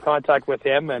keep in contact with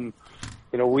him, and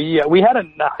you know, we had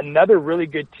another really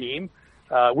good team.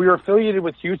 We were affiliated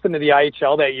with Houston in the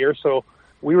IHL that year, so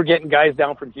we were getting guys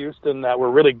down from Houston that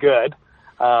were really good.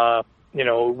 You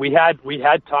know, we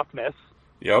had toughness.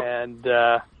 Yep. And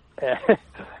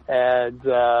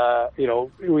you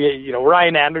know,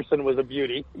 Ryan Anderson was a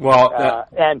beauty. Well,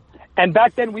 and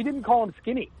back then we didn't call him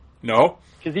skinny. No,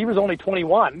 because he was only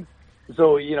 21,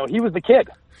 so you know, he was the kid.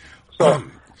 So.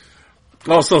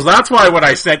 Well, so that's why when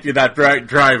I sent you that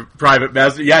private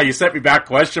message, yeah, you sent me back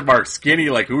question mark skinny,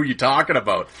 like who are you talking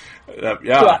about?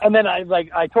 Yeah, and then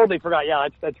I totally forgot. Yeah,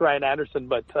 that's Ryan Anderson.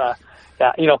 But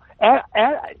yeah, you know, and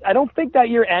I don't think that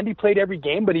year Andy played every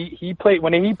game, but he played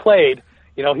when he played.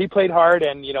 You know, he played hard,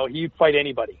 and you know, he'd fight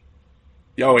anybody.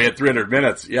 Yo, he had 300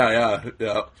 minutes. Yeah.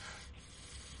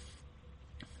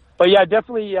 But yeah,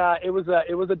 definitely, it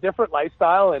was a different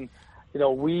lifestyle, and you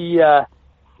know, we.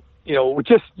 You know,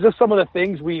 just some of the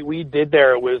things we did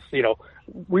there was, you know,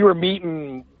 we were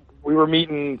meeting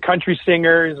country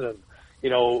singers, and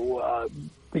you know,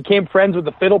 became friends with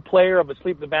the fiddle player of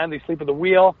the band They Sleep at the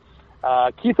Wheel,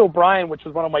 Keith O'Brien, which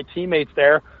was one of my teammates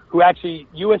there, who actually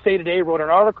USA Today wrote an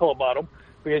article about him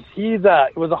because he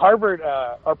was a Harvard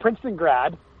or Princeton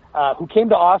grad who came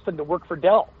to Austin to work for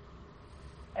Dell,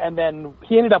 and then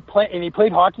he ended up playing, and he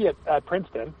played hockey at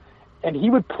Princeton, and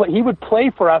he would play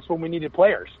for us when we needed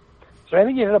players. So I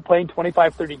think he ended up playing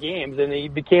 25, 30 games, and he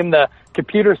became the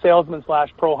computer salesman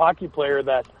 / pro hockey player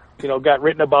that, you know, got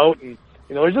written about. And,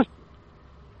 you know, there's just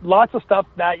lots of stuff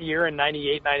that year in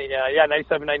 97,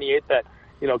 98 that,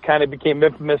 you know, kind of became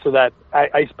infamous of that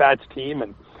Ice Bats team.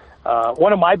 And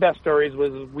one of my best stories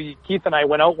was Keith and I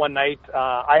went out one night.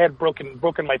 I had broken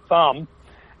my thumb,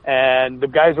 and the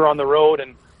guys were on the road, and,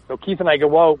 you know, Keith and I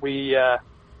go out.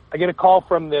 I get a call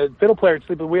from the fiddle player at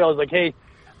Sleep at the Wheel. I was like, hey,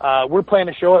 we're playing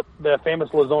a show at the famous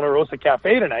La Zona Rosa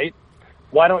Cafe tonight.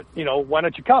 Why don't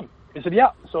you come? He said,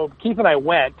 yeah. So Keith and I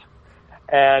went,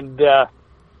 and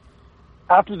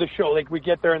after the show, like, we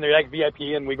get there and they're like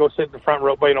VIP, and we go sit in the front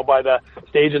row, you know, by the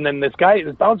stage, and then this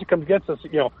bouncer comes gets us,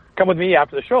 you know, come with me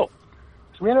after the show.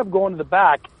 So we end up going to the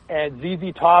back, and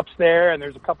ZZ Top's there, and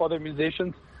there's a couple other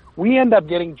musicians. We end up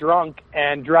getting drunk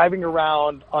and driving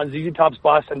around on ZZ Top's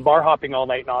bus and bar hopping all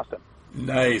night in Austin.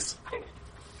 Nice.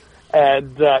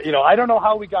 And, you know, I don't know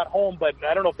how we got home, but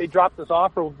I don't know if they dropped us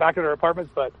off or back at our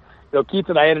apartments, but, you know, Keith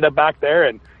and I ended up back there,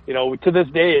 and, you know, to this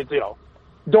day, it's, you know,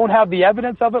 don't have the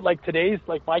evidence of it like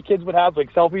my kids would have,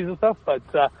 like selfies and stuff, but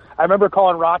I remember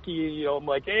calling Rocky, you know, I'm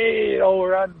like, hey, you know,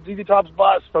 we're on ZZ Top's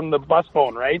bus from the bus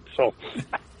phone, right? So.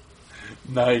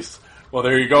 Nice. Well,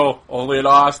 there you go. Only in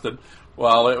Austin.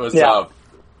 Well, it was, yeah.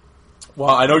 Well,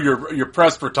 I know you're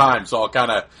pressed for time, so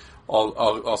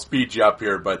I'll speed you up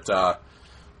here, but,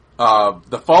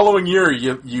 the following year,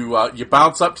 you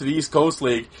bounce up to the East Coast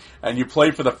League and you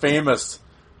play for the famous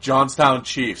Johnstown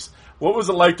Chiefs. What was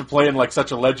it like to play in like such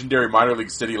a legendary minor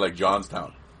league city like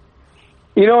Johnstown?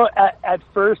 You know, at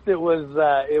first it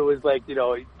was like, you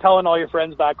know, telling all your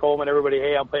friends back home and everybody,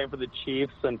 hey, I'm playing for the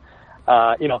Chiefs, and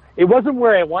you know, it wasn't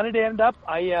where I wanted to end up.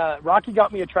 Rocky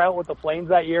got me a tryout with the Flames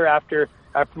that year after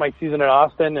my season at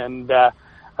Austin, and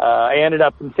I ended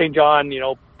up in St. John, you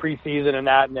know, preseason and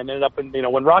that, and then ended up in, you know,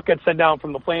 when Rock got sent down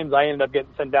from the Flames, I ended up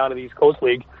getting sent down to the East Coast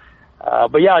League.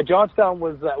 But yeah, Johnstown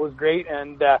was great,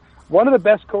 and one of the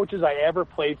best coaches I ever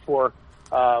played for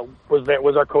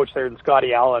was our coach there,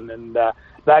 Scotty Allen, and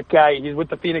that guy, he's with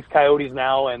the Phoenix Coyotes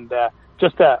now, and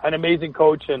just an amazing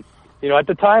coach. And you know, at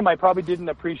the time, I probably didn't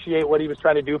appreciate what he was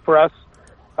trying to do for us,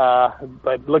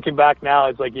 but looking back now,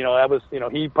 it's like, you know, that was, you know,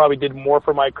 he probably did more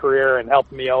for my career and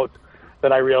helped me out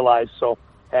than I realized. So.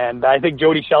 And I think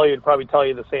Jody Shelley would probably tell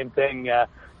you the same thing.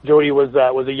 Jody was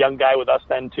a young guy with us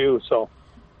then too. So,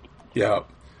 Yeah.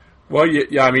 Well,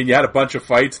 yeah, I mean, you had a bunch of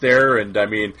fights there, and I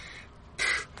mean,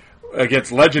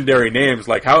 against legendary names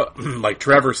like like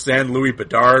Trevor Sen, Louis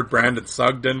Bedard, Brandon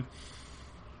Sugden.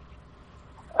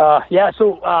 So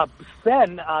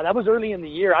Sen, that was early in the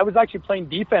year. I was actually playing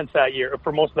defense that year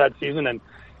for most of that season, and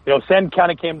Sen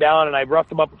kind of came down, and I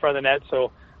roughed him up in front of the net.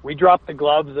 So we dropped the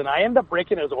gloves, and I ended up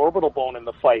breaking his orbital bone in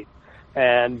the fight.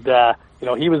 And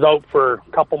he was out for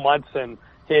a couple months, and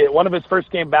one of his first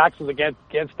game backs was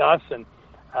against us, and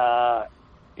I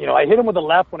hit him with the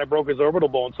left when I broke his orbital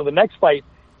bone. So the next fight,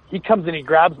 he comes and he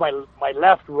grabs my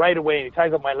left right away, and he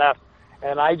ties up my left,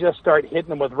 and I just start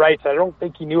hitting him with rights. I don't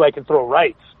think he knew I could throw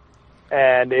rights,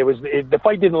 and the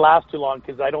fight didn't last too long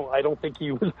because I don't think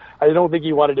he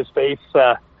wanted his face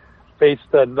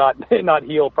to not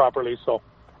heal properly. So,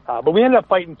 but we ended up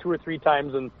fighting 2 or 3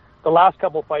 times, and the last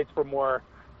couple fights were more,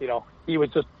 he was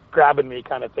just grabbing me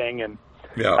kind of thing, and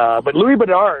but Louis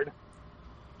Bedard,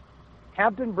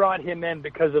 Hampton brought him in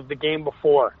because of the game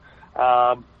before.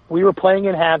 We were playing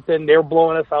in Hampton. They were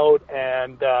blowing us out,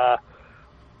 and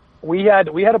we had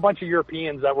a bunch of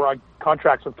Europeans that were on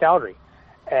contracts with Calgary,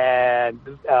 and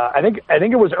I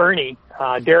think it was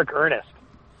Derek Ernest,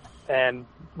 and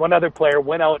one other player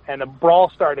went out, and a brawl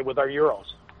started with our Euros,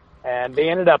 and they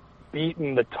ended up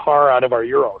beating the tar out of our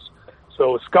Euros.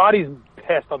 So Scotty's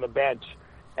pissed on the bench,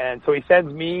 and so he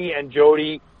sends me and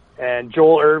Jody and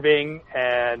Joel Irving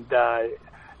and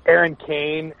Aaron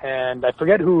Kane, and I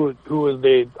forget who was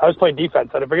I was playing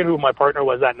defense, and I forget who my partner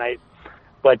was that night,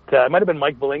 but it might have been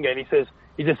Mike Valinga, and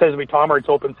he just says to me, "Tomer, it's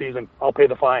open season. I'll pay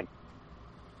the fine."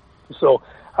 So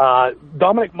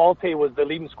Dominic Malte was the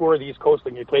leading scorer of the East Coast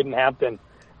League. He played in Hampton,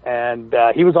 and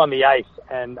he was on the ice,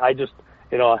 and I just,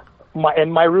 in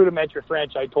my rudimentary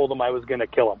French, I told him I was going to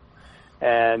kill him.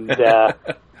 And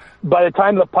by the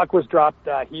time the puck was dropped,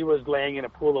 he was laying in a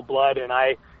pool of blood, and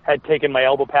I had taken my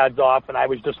elbow pads off, and I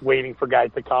was just waiting for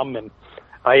guys to come. And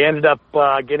I ended up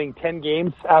getting 10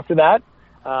 games after that.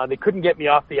 They couldn't get me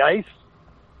off the ice.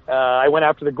 I went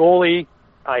after the goalie.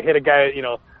 I hit a guy,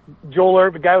 Joel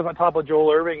Irving. The guy was on top of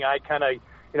Joel Irving. I kind of,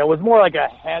 it was more like a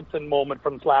Hansen moment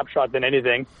from Slapshot than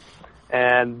anything.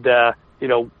 And, as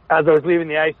I was leaving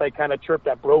the ice, I kind of chirped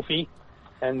at Brophy.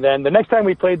 And then the next time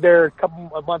we played there a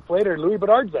couple of months later, Louis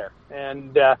Bedard's there.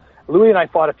 And Louis and I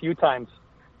fought a few times.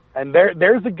 And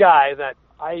there's a guy that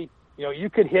you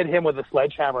could hit him with a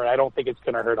sledgehammer, and I don't think it's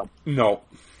going to hurt him. No.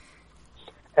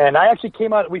 And I actually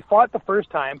came out, we fought the first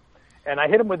time, and I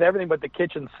hit him with everything but the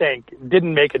kitchen sink.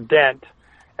 Didn't make a dent.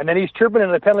 And then he's chirping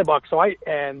in the penalty box.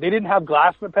 And they didn't have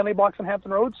glass in the penalty box on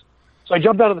Hampton Roads. So I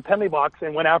jumped out of the penalty box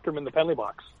and went after him in the penalty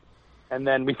box. And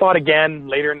then we fought again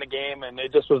later in the game, and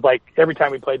it just was like every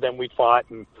time we played them, we fought.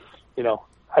 And,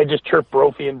 I just chirped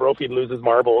Brophy, and Brophy'd lose his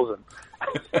marbles. And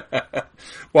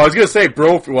Well, I was going to say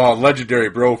Brophy, legendary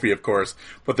Brophy, of course.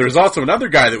 But there's also another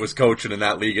guy that was coaching in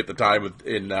that league at the time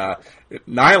in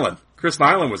Nyland. Chris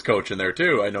Nyland was coaching there,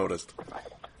 too, I noticed.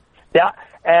 Yeah,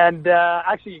 and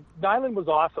actually, Nyland was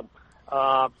awesome.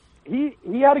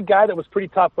 He had a guy that was pretty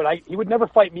tough, but he would never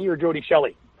fight me or Jody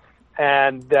Shelley.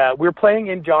 And we were playing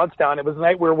in Johnstown. It was the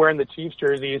night we were wearing the Chiefs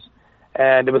jerseys,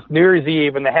 and it was New Year's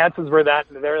Eve, and the Hansons were there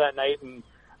that night. And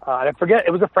I forget,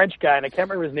 it was a French guy, and I can't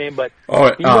remember his name, but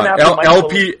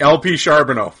LP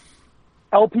Charbonneau.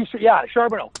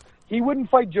 Charbonneau. He wouldn't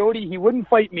fight Jody. He wouldn't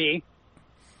fight me.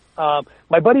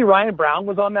 My buddy Ryan Brown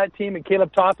was on that team, and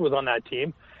Caleb Toth was on that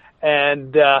team.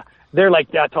 And they're like,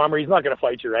 "Yeah, Tomer, he's not going to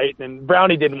fight you, right?" And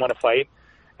Brownie didn't want to fight.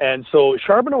 And so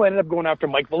Charbonneau ended up going after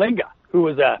Mike Valinga, who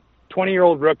was a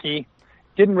 20-year-old rookie,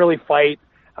 didn't really fight.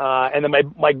 And then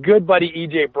my good buddy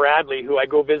E.J. Bradley, who I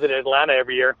go visit in Atlanta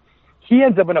every year, he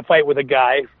ends up in a fight with a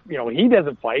guy, he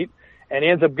doesn't fight, and he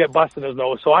ends up busting his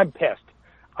nose. So I'm pissed.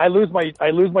 I lose my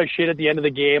shit at the end of the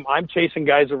game. I'm chasing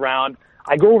guys around.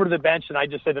 I go over to the bench, and I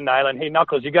just said to Nyland, "Hey,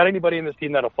 Knuckles, you got anybody in this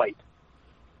team that'll fight?"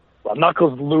 Well,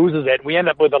 Knuckles loses it. We end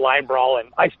up with a line brawl, and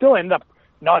I still end up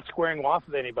not squaring off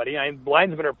with anybody.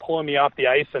 Linesmen are pulling me off the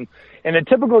ice, and in a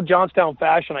typical Johnstown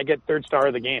fashion, I get third star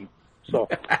of the game. So,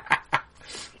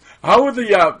 how would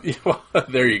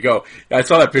there you go. I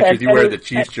saw that picture of you wearing the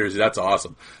Chiefs jersey. That's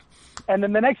awesome. And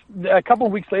then the next a couple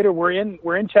of weeks later, we're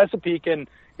in Chesapeake, and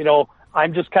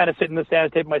I'm just kind of sitting in the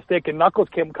stand, taping my stick, and Knuckles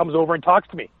comes over and talks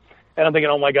to me. And I'm thinking,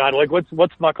 oh my God, like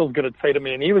what's Knuckles going to say to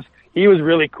me? And he was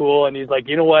really cool, and he's like,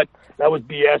 "You know what? That was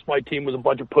BS. My team was a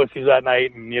bunch of pussies that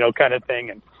night," and kind of thing.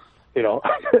 And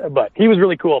but he was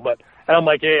really cool. And I'm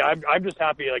like, hey, I'm just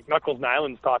happy like Knuckles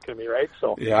Nyland's talking to me, right?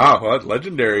 So yeah, well, that's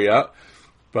legendary, yeah.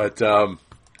 But the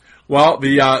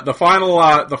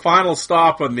final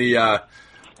stop on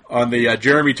the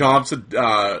Jeremy Thompson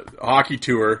hockey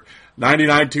tour,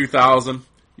 99-2000.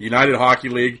 United Hockey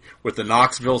League with the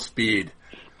Knoxville Speed.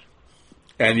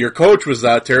 And your coach was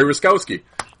Terry Ruskowski,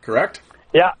 correct?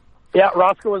 Yeah,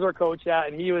 Roscoe was our coach,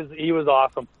 and he was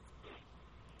awesome.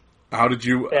 How did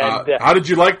you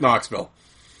like Knoxville?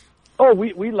 Oh,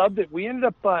 we loved it. We ended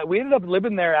up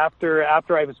living there after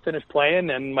I was finished playing,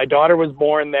 and my daughter was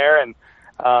born there, and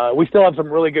we still have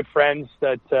some really good friends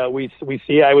that we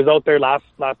see. I was out there last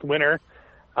winter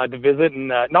to visit, and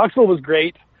Knoxville was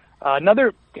great.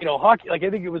 Another, hockey, like I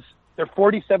think it was their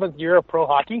 47th year of pro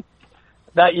hockey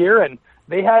that year, and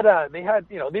they had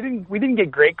we didn't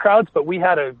get great crowds, but we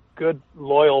had a good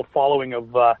loyal following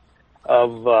of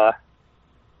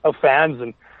fans,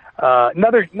 and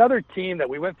another team that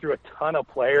we went through a ton of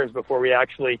players before we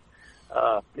actually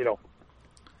got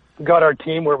our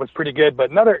team where it was pretty good.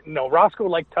 But Roscoe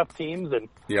liked tough teams, and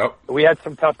we had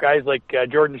some tough guys like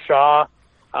Jordan Shaw,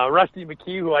 Rusty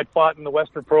McKee, who I fought in the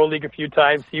Western Pro League a few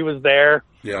times. He was there.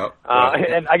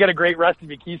 And I got a great Rusty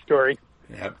McKee story.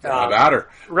 Yeah, about her.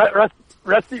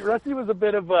 Rusty was a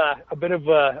bit of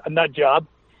a nut job,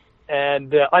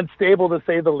 and unstable to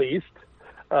say the least.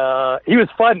 He was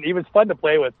fun. He was fun to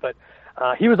play with, but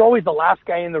he was always the last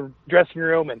guy in the dressing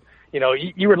room, and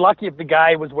you were lucky if the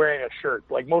guy was wearing a shirt.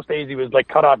 Like most days, he was like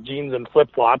cut off jeans and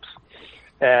flip flops,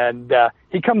 and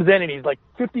he comes in and he's like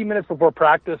 15 minutes before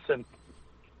practice, and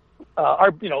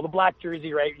the black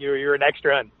jersey, right? You're an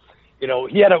extra, and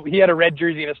he had a red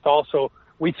jersey in his stall, so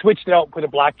we switched it out and put a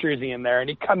black jersey in there, and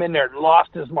he come in there and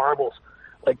lost his marbles.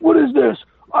 Like, what is this?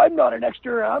 I'm not an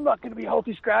extra. I'm not going to be a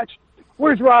healthy scratch.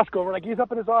 Where's Roscoe? We're like, he's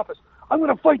up in his office. I'm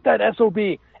going to fight that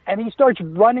SOB. And he starts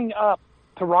running up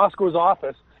to Roscoe's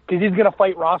office because he's going to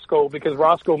fight Roscoe because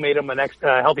Roscoe made him an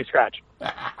extra healthy scratch.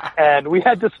 And we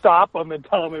had to stop him and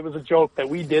tell him it was a joke that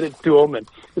we did it to him. And,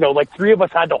 like 3 of us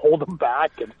had to hold him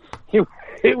back. And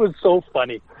it was so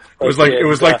funny. It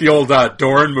was like the old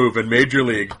Doran move in Major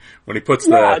League when he puts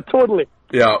totally.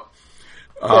 Yeah.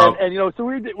 And so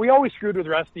we always screwed with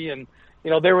Rusty, and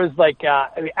there was like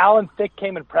Alan Thicke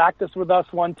came and practiced with us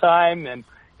one time, and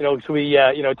so we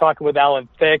talking with Alan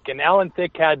Thicke, and Alan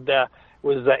Thicke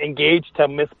was engaged to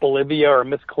Miss Bolivia or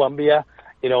Miss Colombia.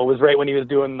 It was right when he was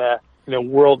doing the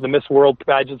the Miss World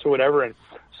pageants or whatever, and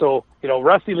so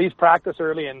Rusty leaves practice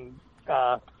early and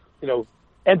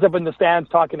ends up in the stands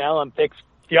talking to Alan Thicke's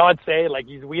fiance, like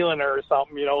he's wheeling her or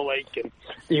something, and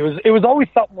it was always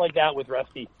something like that with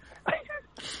Rusty.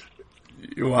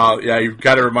 Well, yeah, you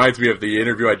kind of reminds me of the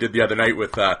interview I did the other night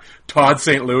with Todd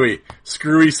St. Louis,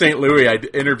 Screwy St. Louis. I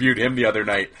interviewed him the other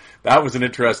night. That was an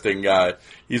interesting.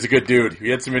 He's a good dude. He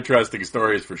had some interesting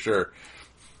stories for sure.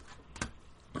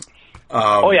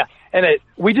 Oh yeah, and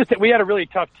we had a really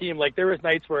tough team. Like there was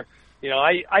nights where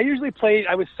I usually played.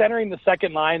 I was centering the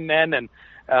second line then, and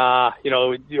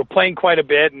playing quite a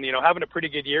bit, and having a pretty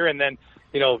good year, and then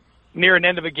near an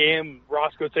end of a game,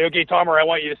 Roscoe would say, "Okay, Tomer, I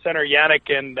want you to center Yannick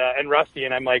and Rusty,"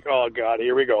 and I'm like, "Oh God,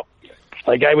 here we go."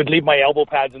 Like I would leave my elbow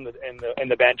pads in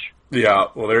the bench. Yeah,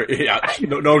 well,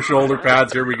 no shoulder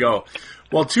pads. Here we go.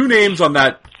 Well, 2 names on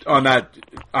that.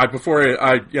 Before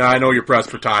I know you're pressed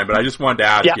for time, but I just wanted to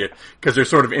ask you because they're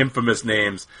sort of infamous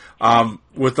names.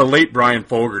 With the late Brian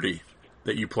Fogarty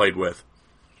that you played with.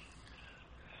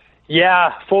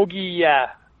 Yeah, Fogy.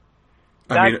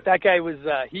 That guy was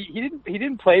he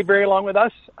didn't play very long with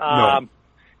us.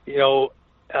 No.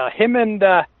 Him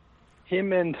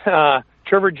and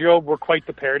Trevor Job were quite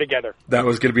the pair together. That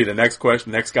was going to be the next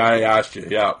question. Next guy I asked you.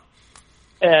 Yeah.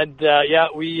 And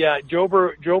we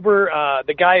Jober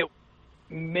the guy,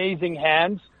 amazing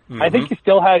hands. Mm-hmm. I think he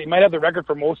might have the record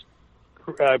for most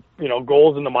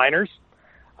goals in the minors.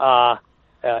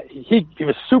 He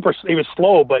was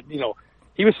slow, but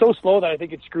he was so slow that I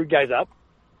think it screwed guys up.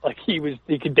 Like he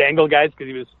could dangle guys because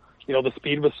he was, the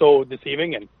speed was so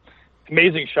deceiving, and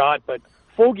amazing shot. But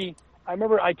Fogy, I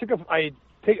remember I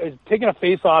was taking a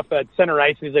face off at center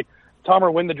ice, and he's like,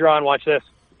 "Tomer, win the draw and watch this."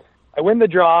 I win the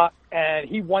draw, and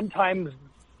he one times,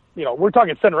 we're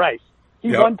talking center ice.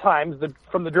 He one times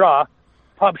from the draw,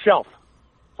 top shelf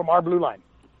from our blue line.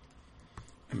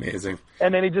 Amazing.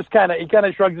 And then he kind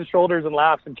of shrugs his shoulders and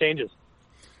laughs and changes.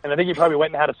 And I think he probably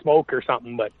went and had a smoke or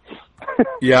something, but.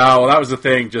 Yeah, well, that was the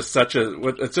thing. It's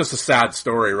just a sad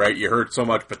story, right? You heard so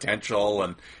much potential,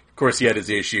 and of course he had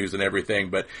his issues and everything,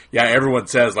 but yeah, everyone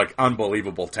says like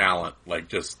unbelievable talent, like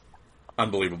just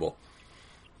unbelievable.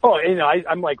 Oh,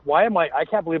 I'm like, why am I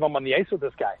can't believe I'm on the ice with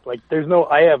this guy. Like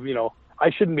I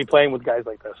shouldn't be playing with guys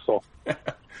like this, so.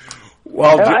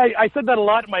 Well, I said that a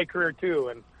lot in my career too,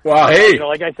 and. Well, hey.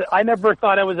 Like I said, I never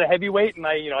thought I was a heavyweight, and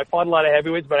I fought a lot of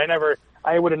heavyweights, but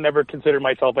I would have never considered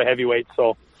myself a heavyweight,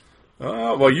 so.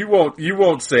 Well, you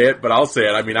won't say it, but I'll say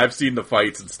it. I mean, I've seen the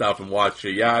fights and stuff and watched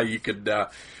it. Yeah, you could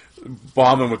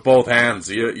bomb him with both hands.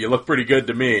 You look pretty good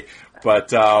to me. But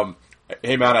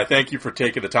hey, man, I thank you for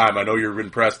taking the time. I know you've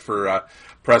been pressed for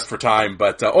time,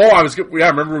 but I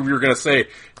remember we were going to say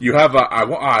you have. I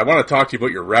want to talk to you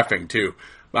about your reffing too.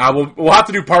 We'll have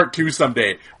to do part 2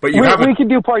 someday. But we can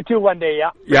do part 2 one day. Yeah.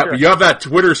 Yeah, sure. But you have that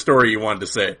Twitter story you wanted to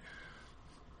say.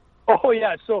 Oh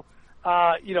yeah, so.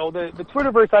 The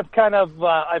Twitterverse, I've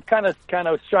kind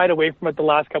of shied away from it the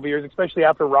last couple of years, especially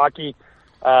after Rocky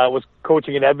was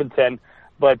coaching in Edmonton.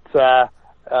 But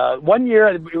 1 year,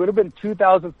 it would have been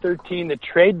 2013, the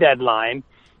trade deadline.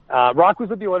 Rock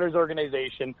was with the Oilers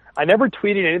organization. I never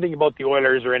tweeted anything about the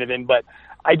Oilers or anything, but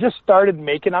I just started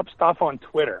making up stuff on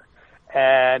Twitter,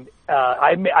 and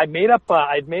I had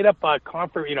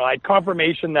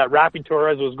confirmation that Rafi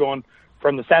Torres was going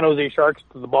from the San Jose Sharks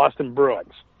to the Boston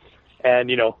Bruins.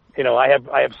 And I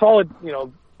have solid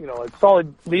a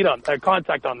solid lead on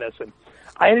contact on this, and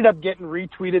I ended up getting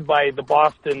retweeted by the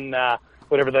Boston the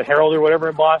Herald or whatever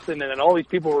in Boston, and then all these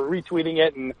people were retweeting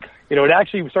it, and it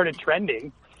actually started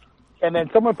trending. And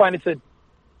then someone finally said,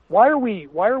 "Why are we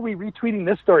retweeting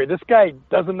this story? This guy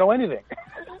doesn't know anything."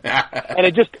 And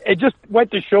it just went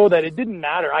to show that it didn't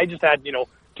matter. I just had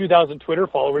 2,000 Twitter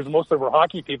followers, most of them were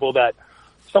hockey people, that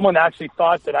someone actually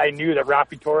thought that I knew that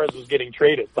Rafi Torres was getting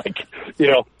traded. I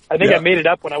think I made it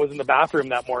up when I was in the bathroom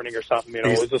that morning or something. It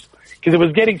was just because it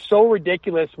was getting so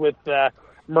ridiculous with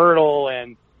Myrtle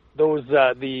and those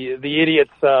the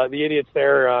idiots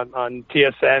there on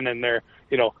TSN, and they're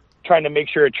trying to make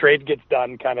sure a trade gets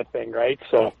done, kind of thing, right?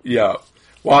 So yeah.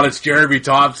 Well, it's Jeremy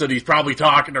Thompson. He's probably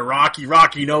talking to Rocky.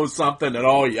 Rocky knows something, and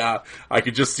I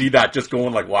could just see that just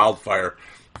going like wildfire.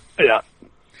 Yeah.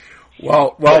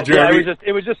 Well, Jeremy. Yeah,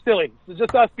 it was just silly. It was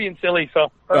just us being silly.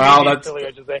 So, silly,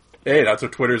 I should say. Hey, that's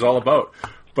what Twitter's all about.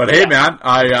 But hey, man,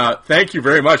 I thank you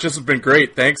very much. This has been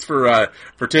great. Thanks for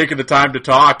taking the time to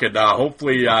talk, and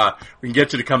hopefully we can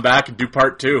get you to come back and do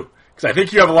part 2, because I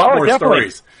think you have a lot more definitely.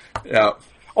 stories. Yeah.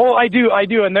 Oh, I do,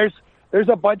 and there's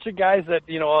a bunch of guys that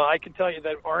I can tell you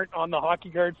that aren't on the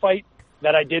hockey card fight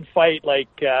that I did fight, like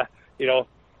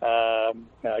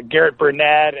Garrett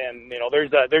Burnett, and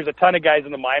there's a ton of guys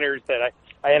in the minors that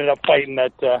I ended up fighting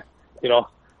that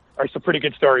are some pretty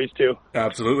good stories too.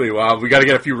 Absolutely. Well, we got to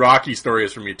get a few Rocky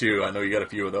stories from you too. I know you got a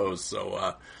few of those.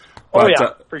 So, for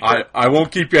sure. I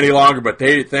won't keep you any longer. But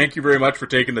hey, thank you very much for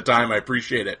taking the time. I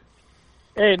appreciate it.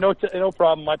 Hey, no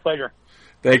problem. My pleasure.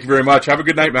 Thank you very much. Have a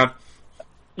good night, man.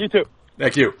 You too.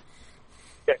 Thank you.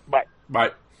 Okay, bye.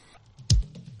 Bye.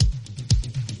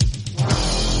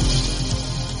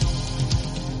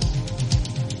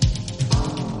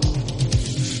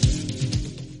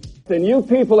 And you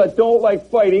people that don't like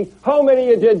fighting, how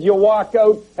many of you did you walk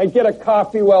out and get a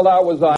coffee while that was on?